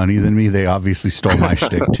making more money than me, they obviously stole my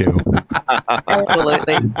shtick too.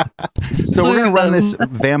 Absolutely. So we're going to run this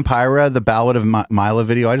Vampira, the Ballad of Mila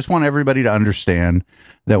video. I just want everybody to understand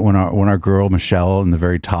that when our girl Michelle in the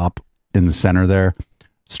very top in the center there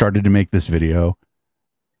started to make this video,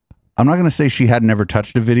 I'm not going to say she had never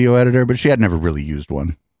touched a video editor, but she had never really used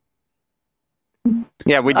one.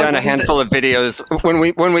 Yeah, we've done a handful of videos.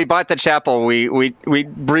 When we bought the chapel, we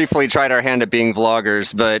briefly tried our hand at being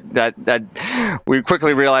vloggers, but that we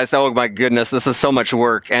quickly realized, oh my goodness, this is so much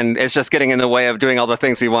work, and it's just getting in the way of doing all the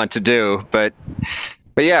things we want to do. But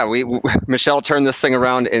yeah, Michelle turned this thing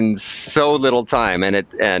around in so little time, and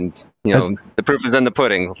the proof is in the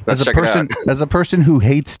pudding. Let's check it out. As a person who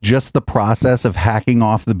hates just the process of hacking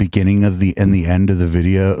off the beginning of the end of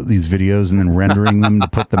these videos, and then rendering them to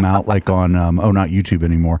put them out like on not YouTube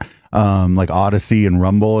anymore, like Odyssey and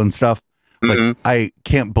Rumble and stuff. Mm-hmm. Like I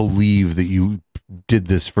can't believe that you did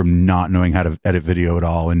this from not knowing how to edit video at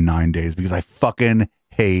all in 9 days, because I fucking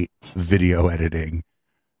hate video editing.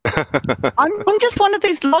 I'm just one of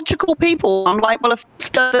these logical people. I'm like, well, if this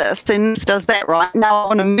does this, then this does that, right? Now I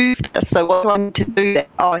want to move this, so what do I need to do that?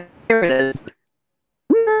 Oh, here it is.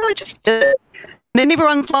 No, I just did it. And then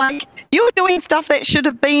everyone's like, you're doing stuff that should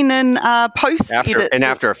have been in post-edit. In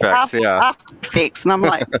After Effects, yeah. After Effects, and I'm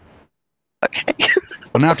like, okay.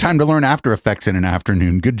 Well, now time to learn After Effects in an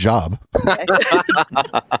afternoon. Good job.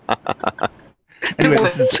 Anyway,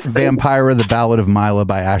 this is Vampira, the Ballad of Mila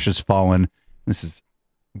by Ashes Fallen. This is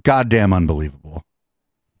goddamn unbelievable.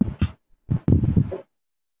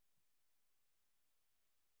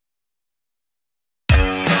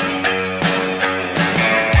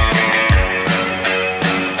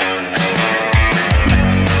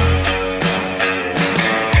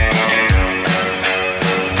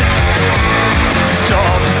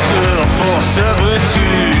 Starve yourself for 17.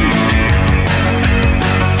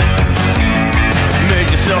 Make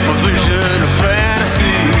yourself a vision of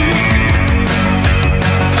fantasy.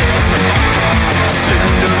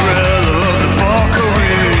 Cinderella of the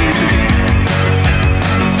Valkyrie.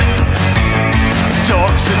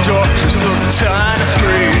 Dark seductress of the tiny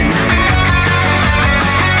screen.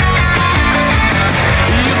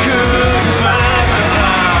 You couldn't find the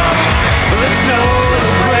power that stole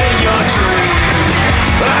away your dream.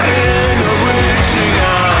 I hear no reaching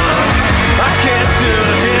out. I can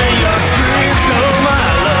still hear your screams, oh my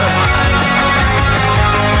love.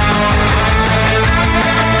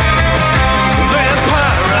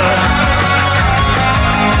 Vampira.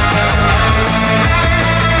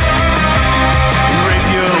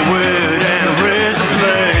 Rapier, wood, and razor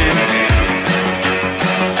blades.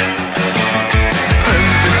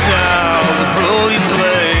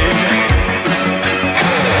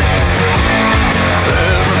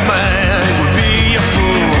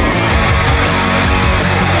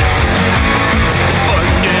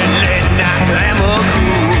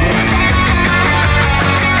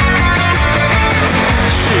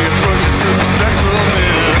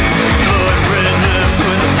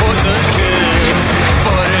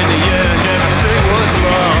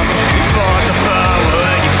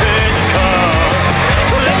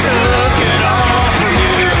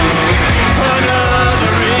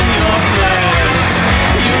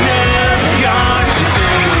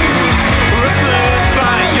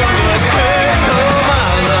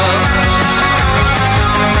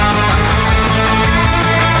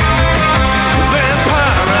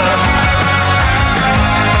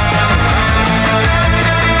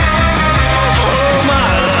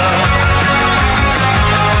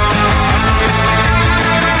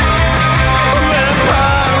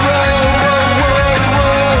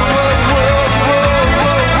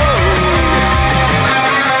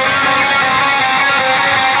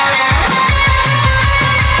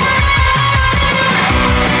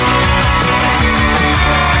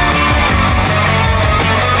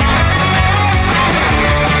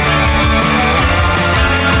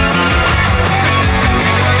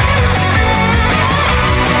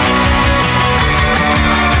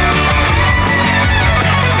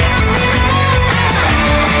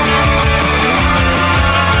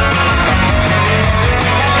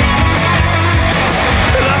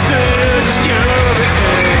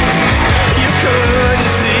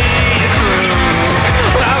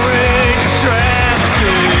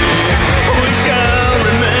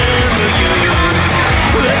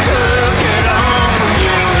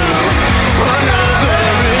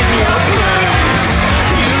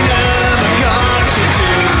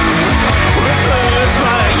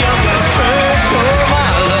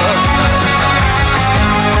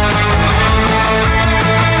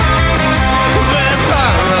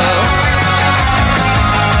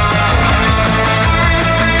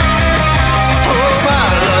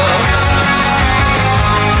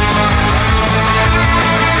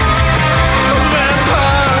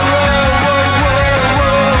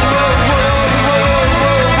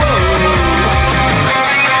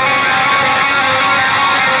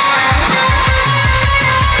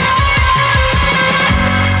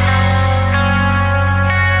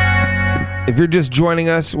 If you're just joining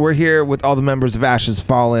us, we're here with all the members of Ashes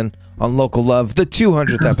Fallen on Local Love, the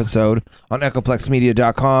 200th episode on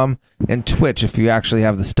echoplexmedia.com and Twitch if you actually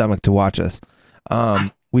have the stomach to watch us.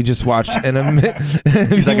 We just watched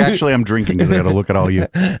He's like, actually, I'm drinking because I got to look at all you.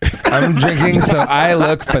 I'm drinking, so I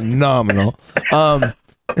look phenomenal.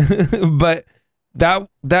 But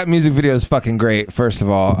that music video is fucking great, first of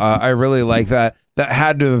all. I really like that. That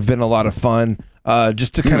had to have been a lot of fun.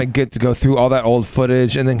 Just to kind of get to go through all that old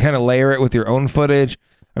footage and then kind of layer it with your own footage.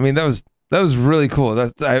 I mean, that was really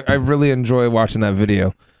cool. I really enjoy watching that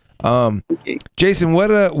video. Jason,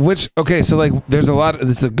 so like there's a lot.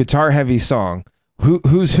 This is a guitar heavy song.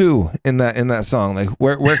 Who's who in that song? Like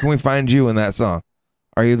where can we find you in that song?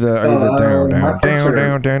 Are you the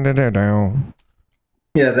down?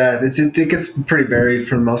 Yeah, it gets pretty buried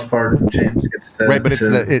for the most part. James gets to, right, but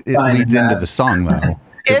it leads into the song though.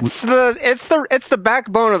 It's the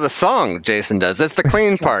backbone of the song. Jason does. It's the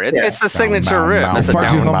clean part. It's the signature riff. Far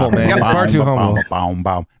too humble, man. Far too humble.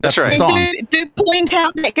 That's right. Song. Do point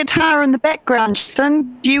out that guitar in the background,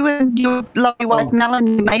 Jason. You and your lovely wife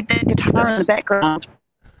Melanie made that guitar in the background.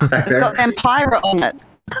 back It's there. got Vampire on it.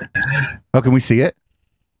 Oh, can we see it?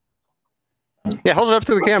 Yeah, hold it up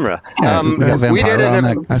to the camera. Yeah, we got we did Vampire on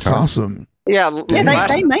it. that That's guitar. awesome. Yeah, Yeah,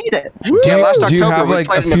 last, they made it. Do you October, have we like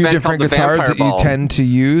played a an few event different called the guitars Vampire that you Ball. tend to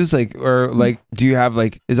use? Like, or like, do you have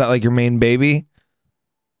like, is that like your main baby?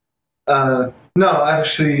 No,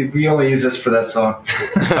 actually, we only use this for that song.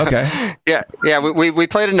 Okay. Yeah. We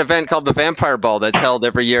played an event called the Vampire Ball that's held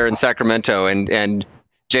every year in Sacramento, and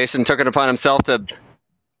Jason took it upon himself to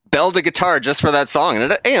build a guitar just for that song,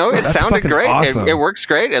 and it That's sounded fucking great. awesome. It works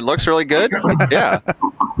great. It looks really good. Yeah.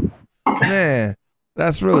 Man,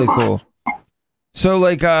 that's really cool. So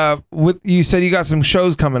like you said you got some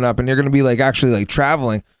shows coming up and you're gonna be like actually like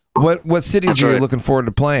traveling. What cities That's are you right. looking forward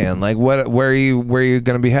to playing? Like where are you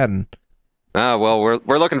gonna be heading? Well,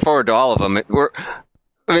 we're looking forward to all of them.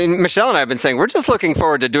 Michelle and I have been saying we're just looking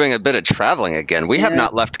forward to doing a bit of traveling again. We have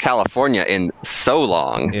not left California in so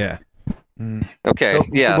long. Yeah. Okay.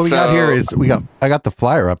 Yeah. What we got here is I got the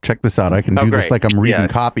flyer up. Check this out. I can do this great. like I'm reading Yeah.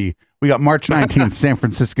 copy. We got March 19th, San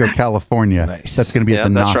Francisco, California. Nice. That's going to be at the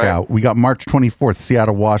that's right. Knockout. We got March 24th,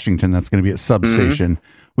 Seattle, Washington. That's going to be at Substation.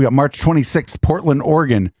 We got March 26th, Portland,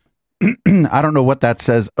 Oregon. I don't know what that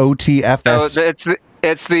says. OTFS. So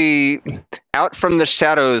it's the Out from the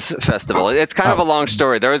Shadows Festival. It's kind of a long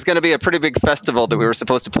story. There was going to be a pretty big festival that we were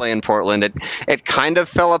supposed to play in Portland. It kind of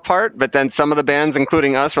fell apart, but then some of the bands,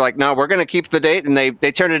 including us, were like, no, we're going to keep the date, and they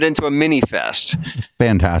turned it into a mini fest.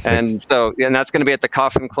 Fantastic. And that's going to be at the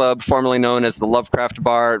Coffin Club, formerly known as the Lovecraft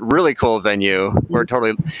Bar. Really cool venue.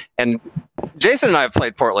 And Jason and I have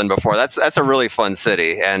played Portland before. That's a really fun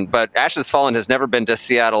city. But Ashes Fallen has never been to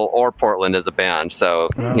Seattle or Portland as a band. So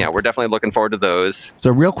yeah, we're definitely looking forward to those. So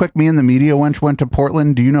real quick, me and the media went to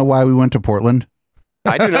Portland. Do you know why we went to Portland?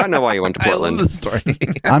 I do not know why you went to Portland. I love the story.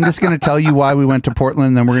 I'm just going to tell you why we went to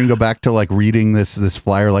Portland. Then we're going to go back to like reading this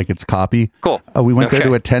flyer like it's copy. Cool. We went there Okay.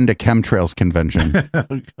 to attend a chemtrails convention.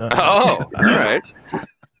 Oh, all right.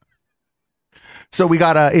 So we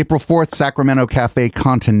got April 4th, Sacramento Cafe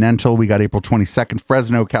Continental. We got April 22nd,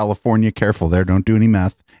 Fresno, California. Careful there. Don't do any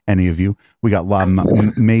meth, any of you. We got La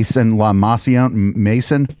Mason,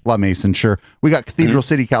 sure. We got Cathedral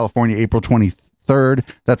City, California, April 23rd.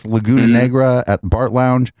 That's Laguna Negra at Bart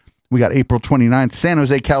Lounge. We got April 29th, San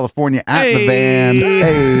Jose, California at the Van.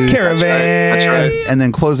 Hey. Caravan. That's right. And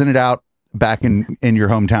then closing it out back in your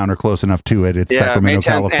hometown or close enough to it. It's Sacramento, May 10th,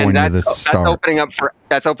 California. and This start.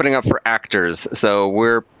 that's opening up for actors. So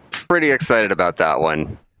we're pretty excited about that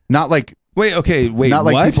one. Not like Not like what?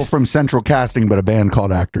 what? People from Central Casting, but a band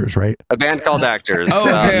called Actors, right? A band called Actors. Oh,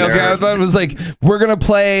 okay. I thought it was like we're gonna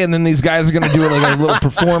play, and then these guys are gonna do like a little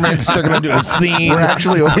performance. They're gonna do a scene. We're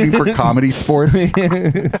actually opening for Comedy Sports.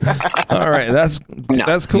 All right, that's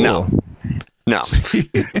cool. No.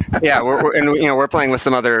 Yeah, we're playing with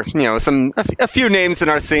some other, a few names in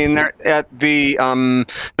our scene. There at the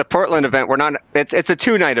Portland event. It's a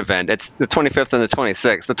 2-night event. It's the 25th and the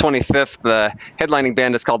 26th. The 25th, the headlining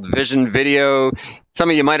band is called Vision Video. Some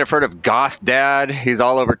of you might have heard of Goth Dad. He's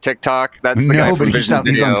all over TikTok. That's the guy from but Vision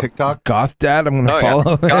he's Video. on TikTok. Goth Dad, I'm gonna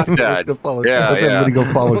follow. Goth Let's Dad. go follow. Yeah, Let's everybody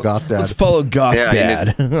go follow Goth Dad. Let's follow Goth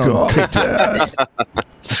Dad. Goth Dad.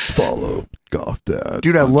 Follow Goth Dad.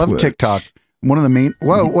 Dude, I on love Twitch. TikTok. One of the main.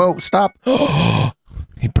 Whoa! Stop!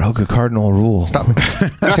 He broke a cardinal rule. Stop!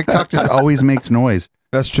 TikTok just always makes noise.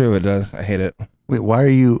 That's true. It does. I hate it. Wait, why are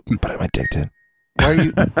you? But I'm addicted. Why are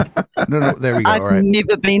you? No. There we go. I've All right.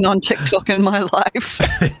 never been on TikTok in my life.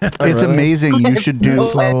 It's amazing. You should do.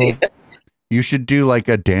 No idea. You should do like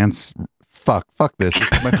a dance Fuck this.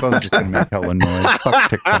 My phone's just gonna make hella noise. Fuck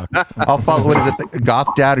TikTok. I'll follow. What is it?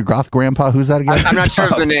 Goth Dad or Goth Grandpa? Who's that again? I'm not sure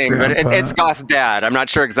of the name, but it's Goth Dad. I'm not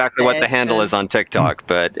sure exactly what the handle is on TikTok,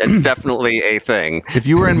 but it's definitely a thing. If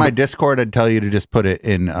you were in my Discord, I'd tell you to just put it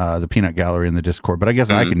in the peanut gallery in the Discord. But I guess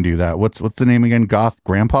I can do that. What's the name again? Goth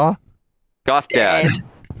Grandpa? Goth Dad.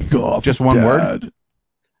 Goth just one Dad. word?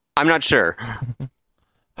 I'm not sure.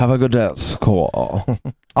 Have a good dance. Cool.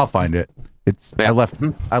 I'll find it. I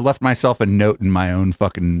left myself a note in my own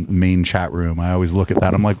fucking main chat room. I always look at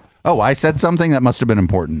that. I'm like, oh, I said something that must have been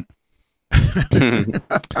important.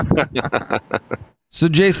 So,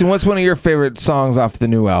 Jason, what's one of your favorite songs off the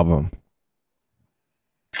new album?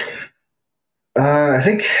 I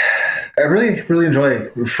think I really enjoy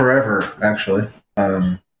Forever. Actually,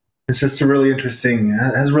 it's just a really interesting.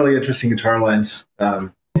 Has really interesting guitar lines.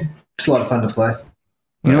 It's a lot of fun to play.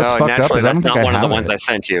 You know what's fucked up is I that's don't think not I one of the have ones it. I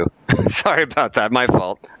sent you. Sorry about that. My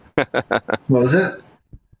fault. What was it?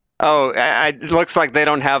 Oh, it looks like they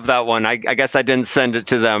don't have that one. I guess I didn't send it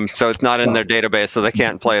to them, so it's not in their database, so they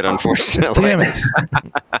can't play it, unfortunately. Damn it.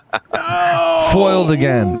 Foiled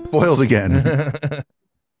again. Foiled again.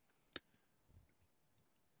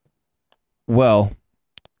 Well,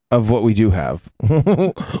 of what we do have,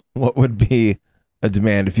 what would be a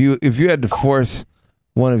demand if you had to force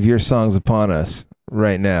one of your songs upon us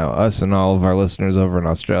right now, us and all of our listeners over in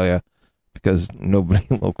Australia, because nobody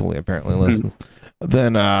locally apparently listens,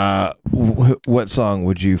 then what song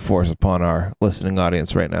would you force upon our listening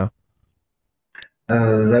audience right now?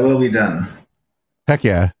 That Will Be Done. Heck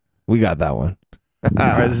yeah. We got that one. All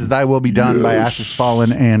right, this is Thy Will Be Done by Ashes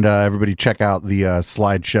Fallen, and everybody check out the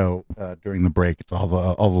slideshow during the break. It's all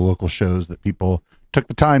the local shows that people took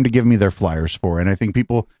the time to give me their flyers for, and I think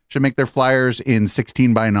people should make their flyers in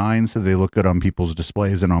 16:9 so they look good on people's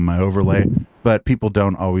displays and on my overlay, but people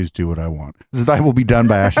don't always do what I want. This is Thy Will Be Done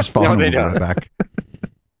by Ashes Fallen. No, they We'll be don't. right back.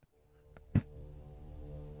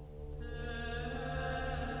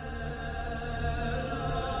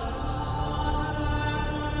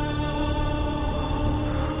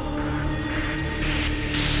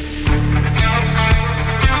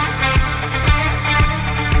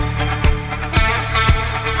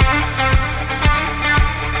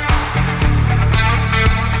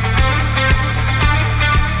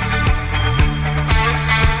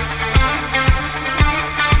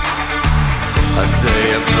 I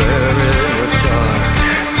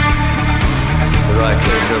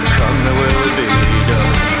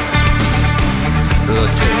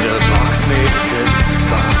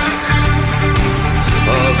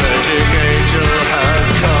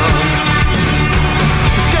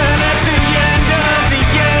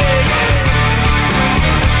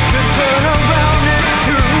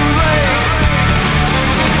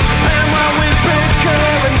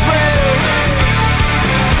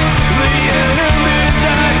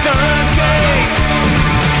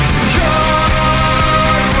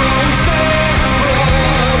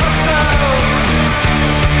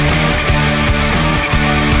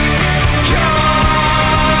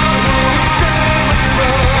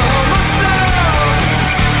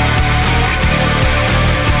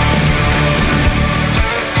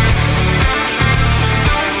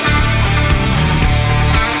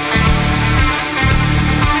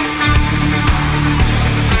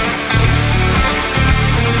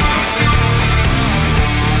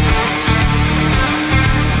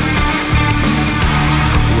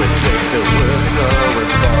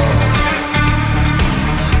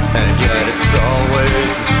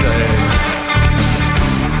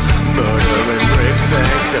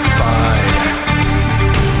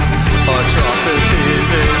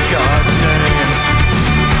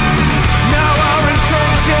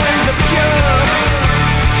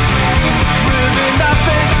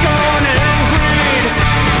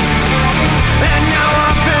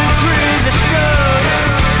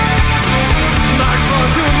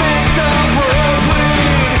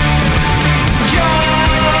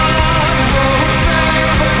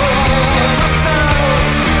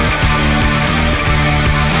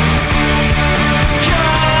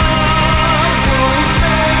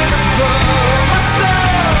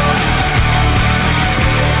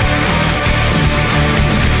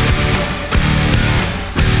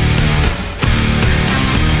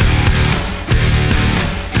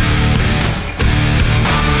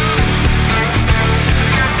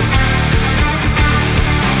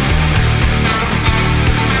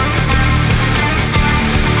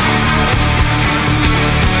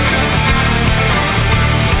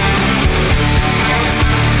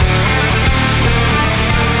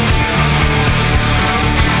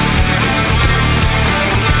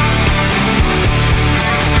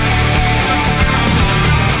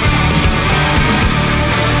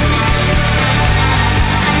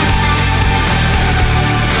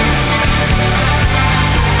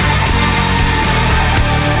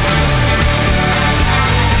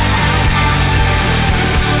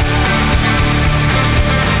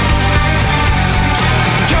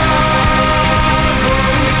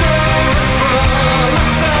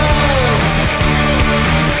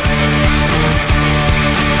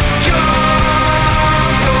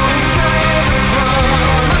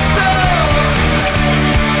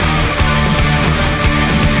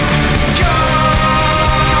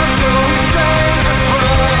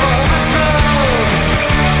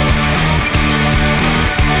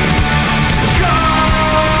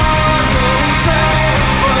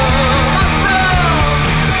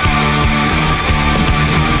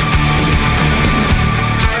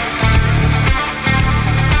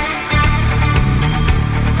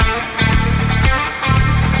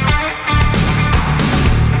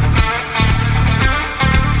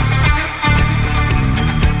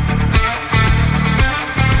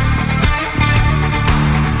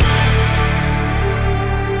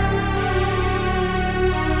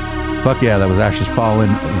Fuck yeah, that was Ashes Fallen,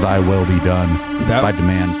 Thy Will Be Done, by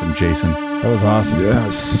demand from Jason. That was awesome.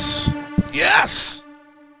 Yes. Yes.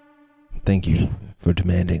 Thank you for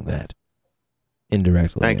demanding that.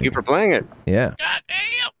 Indirectly. Thank you for playing it. Yeah.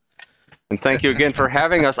 And thank you again for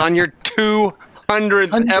having us on your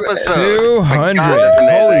 200th episode. 200.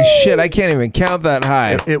 Holy shit, I can't even count that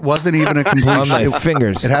high. It wasn't even a complete on my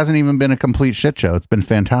fingers. It hasn't even been a complete shit show. It's been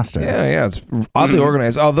fantastic. Yeah, it's oddly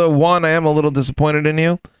organized. Although, Juan, I am a little disappointed in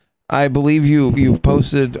you. I believe you've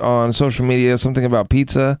posted on social media something about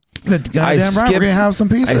pizza. Goddamn right, we're gonna have some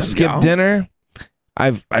pizza. I skipped dinner.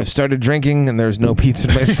 I've started drinking and there's no pizza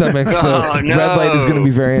in my stomach, so no. red light is going to be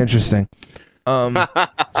very interesting.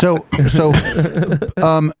 So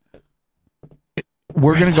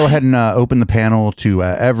we're going to go ahead and open the panel to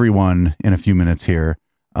everyone in a few minutes here.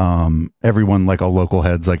 Everyone, like all local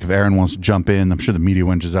heads, like if Aaron wants to jump in, I'm sure the media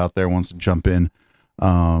wenches out there wants to jump in.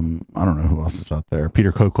 I don't know who else is out there.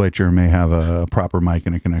 Peter Coklacher may have a proper mic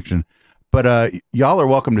and a connection, but y'all are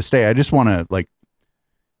welcome to stay. I just want to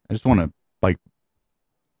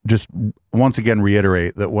just once again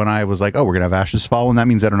reiterate that when I was like, oh, we're gonna have Ashes Fallen, that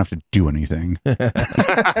means I don't have to do anything.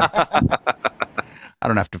 I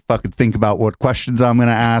don't have to fucking think about what questions I'm gonna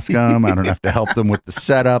ask them. I don't have to help them with the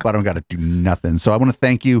setup. I don't got to do nothing. So I want to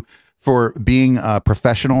thank you for being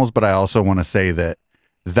professionals, but I also want to say that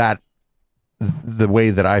the way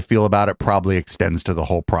that I feel about it probably extends to the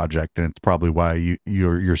whole project, and it's probably why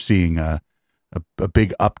you're seeing a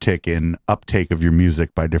big uptick in uptake of your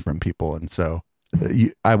music by different people. And so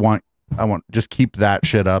I want just keep that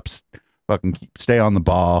shit up, stay on the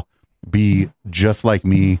ball, be just like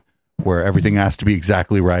me, where everything has to be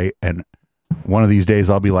exactly right. And one of these days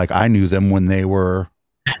I'll be like, I knew them when they were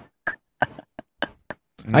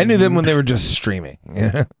just streaming.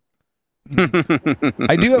 Yeah.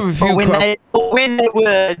 I do have a few. When they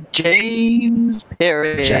were James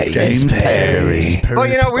Perry. James Perry.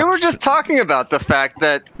 Well, we were just talking about the fact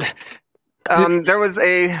that there was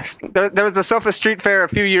a Sofa Street Fair a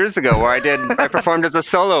few years ago where I performed as a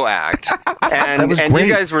solo act, and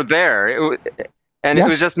you guys were there. It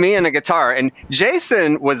was just me and a guitar, and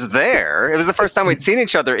Jason was there. It was the first time we'd seen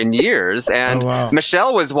each other in years, and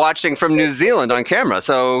Michelle was watching from New Zealand on camera.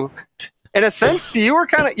 So, in a sense, you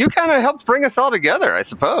kind of helped bring us all together, I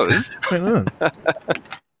suppose.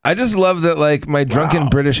 I just love that, like, my drunken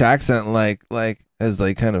British accent, like has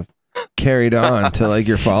kind of carried on to like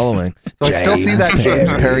your following. So I still see that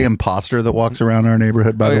James Perry imposter that walks around our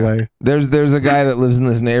neighborhood, by the way. There's a guy that lives in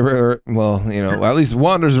this neighborhood, at least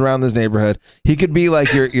wanders around this neighborhood. He could be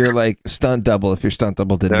like your like stunt double if your stunt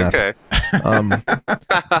double did nothing.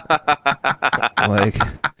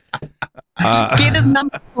 Get his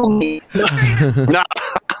number for me. No.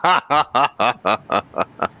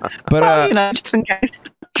 But just in case.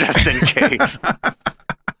 Just in case.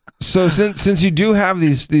 So since you do have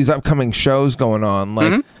these upcoming shows going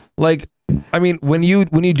on, like I mean, when you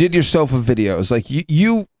did your sofa videos, like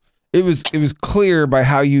it was clear by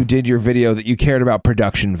how you did your video that you cared about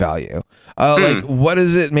production value. Like, what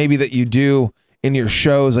is it maybe that you do in your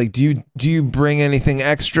shows? Like, do you bring anything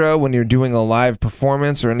extra when you're doing a live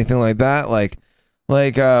performance or anything like that? Like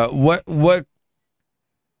what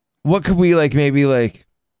could we maybe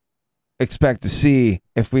expect to see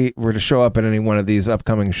if we were to show up at any one of these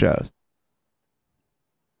upcoming shows?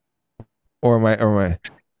 Or am I?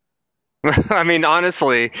 I mean,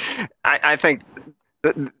 honestly, I think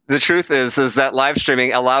the truth is that live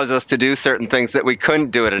streaming allows us to do certain things that we couldn't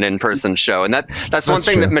do at an in-person show, and that's one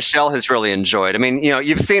thing that Michelle has really enjoyed. I mean,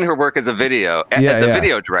 you've seen her work as a video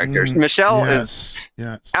video director. Michelle is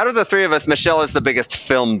out of the three of us, Michelle is the biggest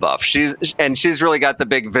film buff. She's really got the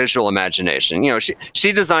big visual imagination.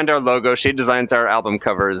 She designed our logo, she designs our album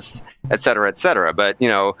covers, et cetera, et cetera. But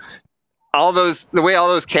the way all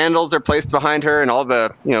those candles are placed behind her and all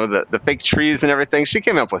the fake trees and everything, she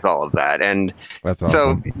came up with all of that. And that's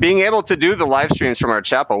awesome. So being able to do the live streams from our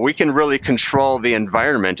chapel, we can really control the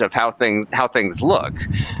environment of how things look.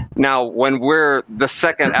 Now, when we're the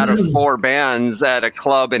second out of 4 bands at a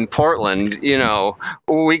club in Portland,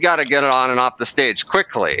 we got to get it on and off the stage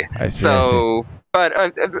quickly. I see. But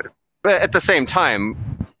at the same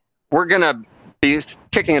time, we're going to be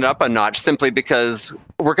kicking it up a notch simply because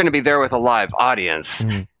we're going to be there with a live audience.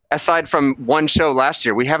 Aside from one show last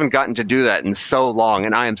year, we haven't gotten to do that in so long,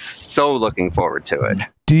 and I am so looking forward to it.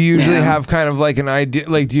 Do you usually have kind of like an idea?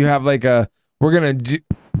 Like, do you have like we're going to do,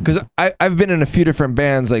 because I've been in a few different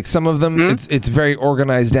bands, like some of them it's very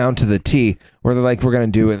organized down to the T, where they're like, we're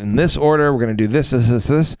going to do it in this order, we're going to do this,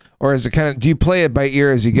 or is it kind of, do you play it by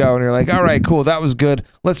ear as you go and you're like, all right, cool, that was good,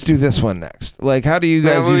 let's do this one next? Like, how do you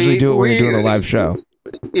guys usually do it when you're doing a live show?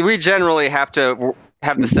 We generally have to,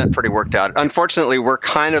 have the set pretty worked out. Unfortunately, we're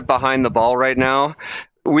kind of behind the ball right now.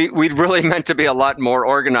 We'd really meant to be a lot more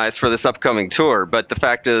organized for this upcoming tour, but the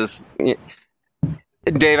fact is,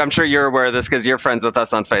 Dave, I'm sure you're aware of this because you're friends with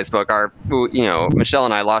us on Facebook. Michelle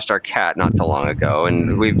and I lost our cat not so long ago,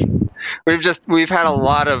 and we've had a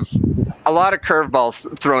lot of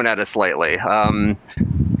curveballs thrown at us lately.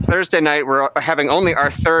 Thursday night, we're having only our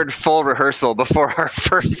third full rehearsal before our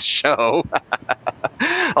first show.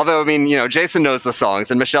 Although, I mean, Jason knows the songs,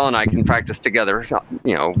 and Michelle and I can practice together,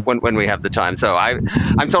 when we have the time. So I'm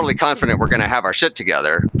totally confident we're going to have our shit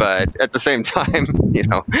together. But at the same time,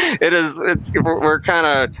 we're kind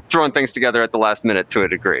of throwing things together at the last minute to a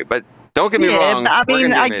degree. But don't get me wrong. I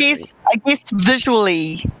mean, I guess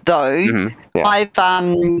visually though, Mhm, yeah.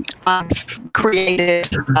 I've created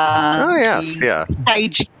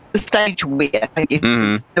the stage wear, I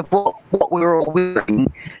guess, of what we were all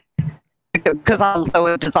wearing. Because I'm also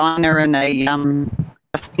a designer and a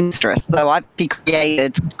seamstress, so I've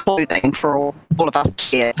created clothing for all of us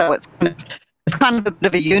to wear. So it's kind of a bit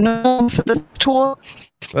of a uniform for this tour.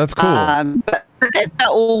 That's cool. But that's not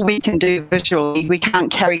all we can do visually. We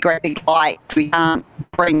can't carry great big lights. We can't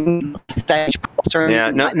bring stage props or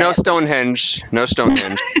anything. Yeah, no Stonehenge. No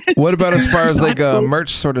Stonehenge. What about as far as like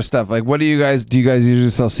merch sort of stuff? Like, what do you guys usually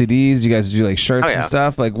sell CDs? Do you guys do like shirts and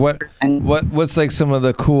stuff? Like, what's like some of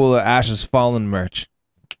the cool Ashes Fallen merch?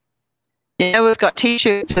 Yeah, we've got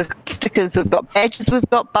T-shirts, we've got stickers, we've got badges, we've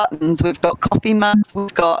got buttons, we've got coffee mugs,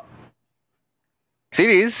 we've got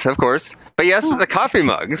CDs, of course, but yes, the coffee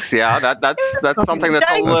mugs. Yeah, that's something that's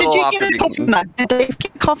a little off the beaten. Did Dave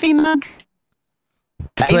get a coffee mug?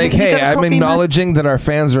 It's like, hey, I'm acknowledging that our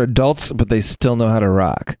fans are adults, but they still know how to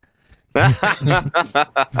rock.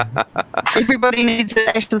 Everybody needs an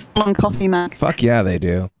Ashes Fallen coffee mug. Fuck yeah, they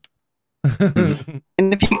do. And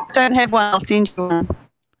if you don't have one, I'll send you one.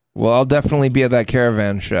 Well, I'll definitely be at that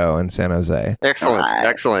Caravan show in San Jose. Excellent,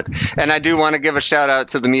 excellent. And I do want to give a shout out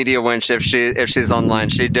to the Media Winch if she's online.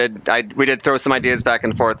 We did throw some ideas back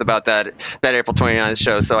and forth about that April 29th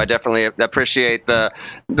show. So I definitely appreciate the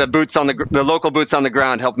local boots on the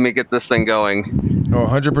ground helping me get this thing going. Oh,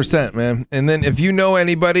 100%, man. And then if you know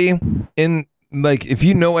anybody in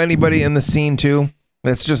the scene too,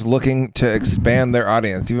 that's just looking to expand their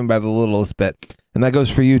audience, even by the littlest bit, and that goes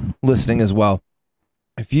for you listening as well.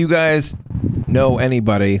 If you guys know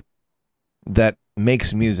anybody that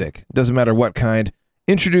makes music, doesn't matter what kind,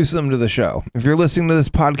 introduce them to the show. If you're listening to this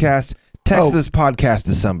podcast, text this podcast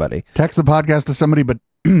to somebody. Text the podcast to somebody, but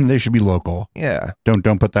they should be local. Yeah.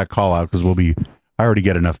 Don't put that call out because I already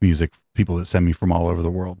get enough music, people that send me from all over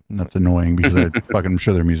the world. And that's annoying because I'm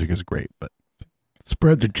sure their music is great, but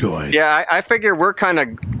spread the joy. Yeah, I figure we're kind of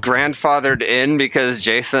grandfathered in because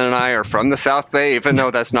Jason and I are from the South Bay, even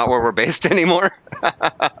though that's not where we're based anymore.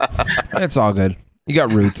 It's all good. You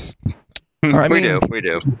got roots. We do.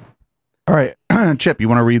 All right, Chip, you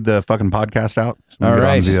want to read the fucking podcast out? So all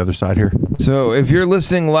right. On to the other side here. So if you're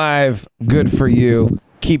listening live, good for you.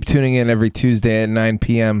 Keep tuning in every Tuesday at 9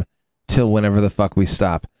 p.m. till whenever the fuck we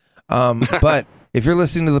stop. But if you're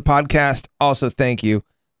listening to the podcast, also thank you.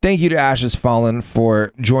 Thank you to Ashes Fallen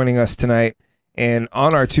for joining us tonight, and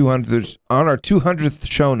on our 200th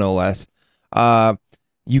show, no less.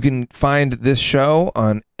 You can find this show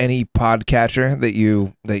on any podcatcher that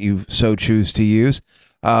you so choose to use,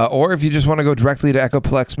 or if you just want to go directly to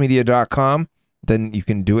echoplexmedia.com, then you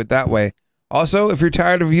can do it that way. Also, if you're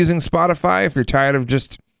tired of using Spotify, if you're tired of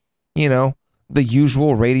just the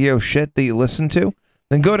usual radio shit that you listen to,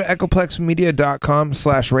 then go to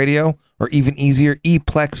echoplexmedia.com/radio, or even easier,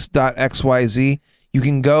 eplex.xyz. You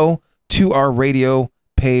can go to our radio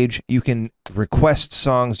page. You can request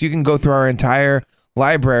songs. You can go through our entire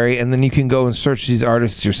library, and then you can go and search these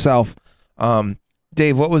artists yourself.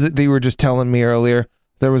 Dave, what was it that you were just telling me earlier?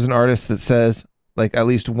 There was an artist that says, like, at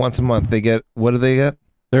least once a month they get, what do they get?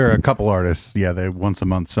 There are a couple artists. Yeah, they once a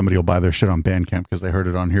month somebody will buy their shit on Bandcamp because they heard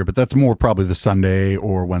it on here, but that's more probably the Sunday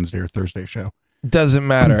or Wednesday or Thursday show. Doesn't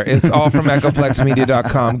matter. It's all from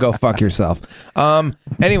echoplexmedia.com. Go fuck yourself.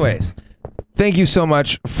 Anyways, thank you so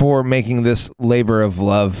much for making this labor of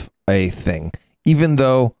love a thing. Even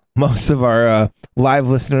though most of our live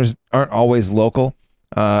listeners aren't always local,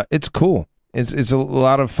 it's cool. It's a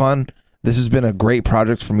lot of fun. This has been a great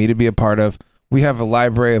project for me to be a part of. We have a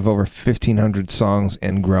library of over 1,500 songs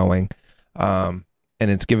and growing. And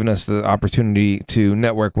it's given us the opportunity to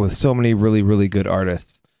network with so many really, really good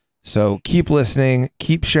artists. So keep listening,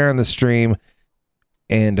 keep sharing the stream,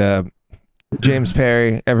 and James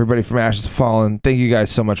Perry, everybody from Ashes Fallen, thank you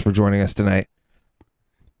guys so much for joining us tonight.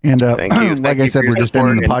 And thank you. Like I said, we're just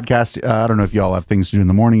ending the podcast. I don't know if y'all have things to do in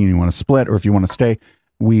the morning and you want to split, or if you want to stay.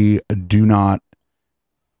 We do not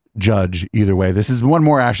judge either way. This is one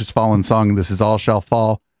more Ashes Fallen song. This is All Shall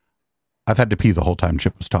Fall. I've had to pee the whole time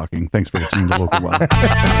Chip was talking. Thanks for listening to Local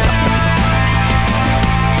Love.